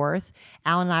July 4th.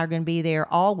 Alan and I are going to be there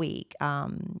all week.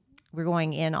 We're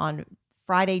going in on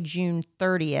Friday, June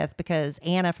 30th, because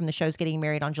Anna from the show is getting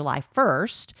married on July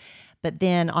 1st. But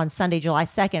then on Sunday, July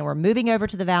 2nd, we're moving over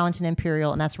to the Valentin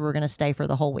Imperial, and that's where we're going to stay for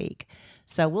the whole week.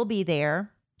 So we'll be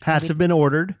there. Hats have been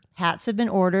ordered. Hats have been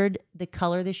ordered. The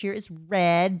color this year is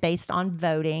red based on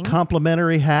voting.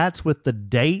 Complimentary hats with the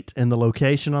date and the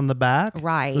location on the back.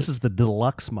 Right. This is the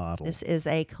deluxe model. This is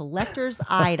a collector's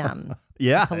item.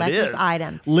 Yeah, Collector's it is.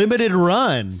 item. Limited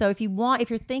run. So if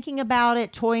you're thinking about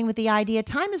it, toying with the idea,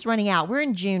 time is running out. We're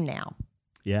in June now.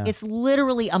 Yeah. It's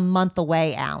literally a month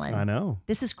away, Alan. I know.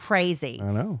 This is crazy.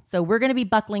 I know. So we're going to be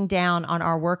buckling down on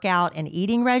our workout and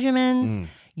eating regimens.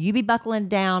 You be buckling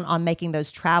down on making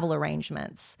those travel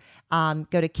arrangements. Go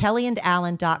to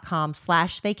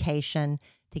kellyandallen.com/vacation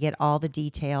to get all the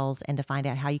details and to find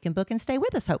out how you can book and stay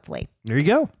with us, hopefully. There you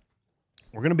go.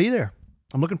 We're going to be there.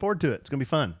 I'm looking forward to it. It's going to be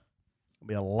fun. It'll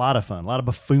be a lot of fun, a lot of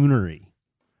buffoonery.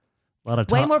 A lot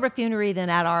of Way more buffoonery than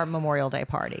at our Memorial Day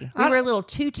party. We were a little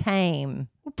too tame.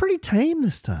 We're pretty tame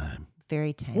this time.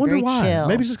 Very tame. Wonder very why. chill.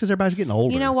 Maybe it's just because everybody's getting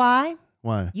older. You know why?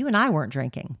 Why? You and I weren't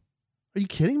drinking. Are you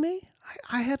kidding me?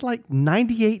 I had like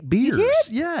 98 beers. You did?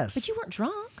 Yes. But you weren't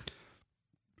drunk.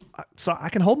 So I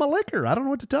can hold my liquor. I don't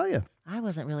know what to tell you. I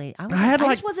wasn't really. I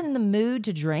just wasn't in the mood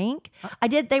to drink.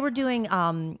 They were doing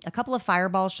a couple of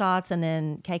Fireball shots, and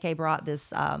then KK brought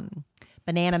this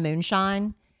banana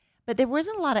moonshine. But there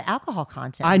wasn't a lot of alcohol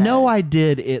content. I know I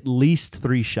did at least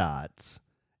 3 shots,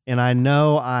 and I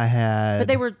know I had. But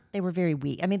they were very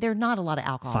weak. I mean, there's not a lot of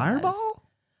alcohol. Fireball?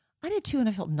 I did 2 and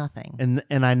I felt nothing.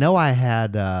 And I know I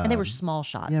had. And they were small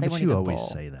shots. Yeah, they but weren't you even always full.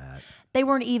 say that. They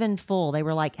weren't even full. They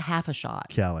were like half a shot.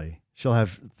 Kelly, she'll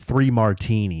have 3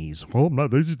 martinis. Well, no,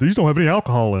 these don't have any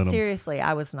alcohol in them. Seriously,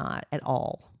 I was not at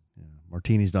all. Yeah,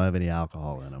 martinis don't have any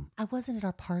alcohol in them. I wasn't at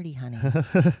our party, honey.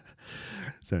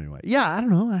 So anyway, yeah, I don't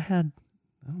know. I had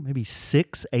maybe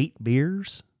 6, 8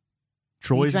 beers.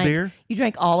 Troy's beer. You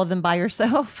drank all of them by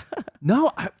yourself?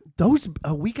 No,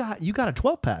 you got a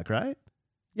 12-pack, right?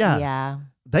 Yeah. Yeah.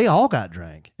 They all got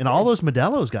drank, and all those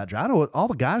Modelo's got drank. I know all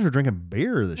the guys are drinking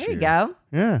beer this year. There you go.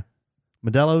 Yeah,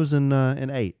 Modelo's and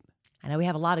 8. I know we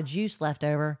have a lot of juice left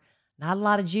over. Not a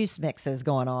lot of juice mixes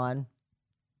going on.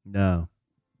 No.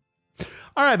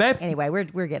 All right, babe. Anyway,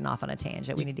 we're getting off on a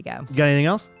tangent. We need to go. You got anything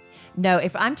else? No,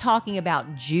 if I'm talking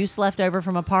about juice left over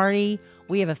from a party,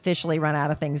 we have officially run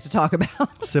out of things to talk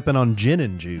about. Sipping on gin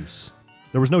and juice.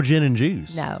 There was no gin and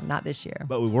juice. No, not this year.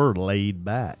 But we were laid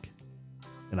back.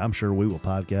 And I'm sure we will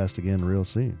podcast again real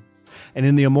soon. And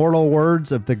in the immortal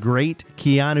words of the great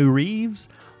Keanu Reeves,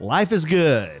 life is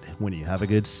good when you have a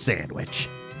good sandwich.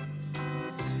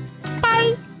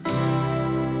 Bye.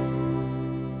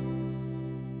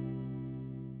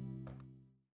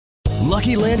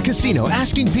 Lucky Land Casino,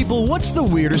 asking people, what's the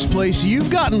weirdest place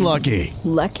you've gotten lucky?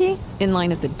 Lucky? In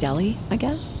line at the deli, I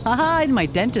guess? Aha, in my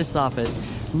dentist's office.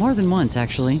 More than once,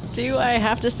 actually. Do I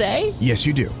have to say? Yes,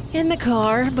 you do. In the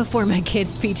car before my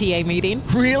kids' PTA meeting.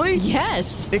 Really?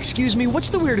 Yes. Excuse me, what's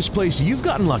the weirdest place you've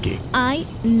gotten lucky? I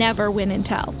never win and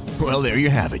tell. Well, there you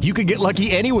have it. You can get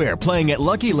lucky anywhere, playing at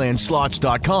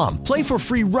LuckyLandSlots.com. Play for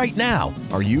free right now.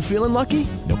 Are you feeling lucky?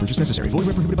 No purchase necessary. Void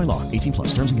where prohibited by law.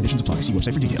 18+. Terms and conditions apply. See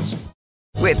website for details.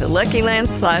 With the Lucky Land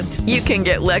Slots, you can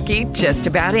get lucky just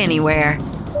about anywhere.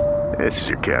 This is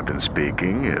your captain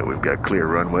speaking. We've got clear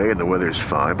runway and the weather's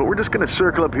fine, but we're just going to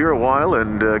circle up here a while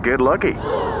and get lucky.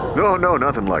 No,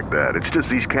 nothing like that. It's just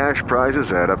these cash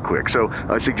prizes add up quick. So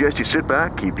I suggest you sit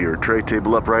back, keep your tray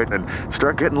table upright, and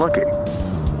start getting lucky.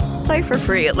 Play for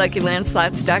free at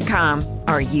LuckyLandSlots.com.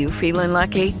 Are you feeling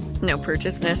lucky? No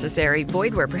purchase necessary.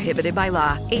 Void where prohibited by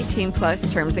law.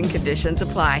 18+ terms and conditions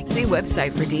apply. See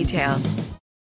website for details.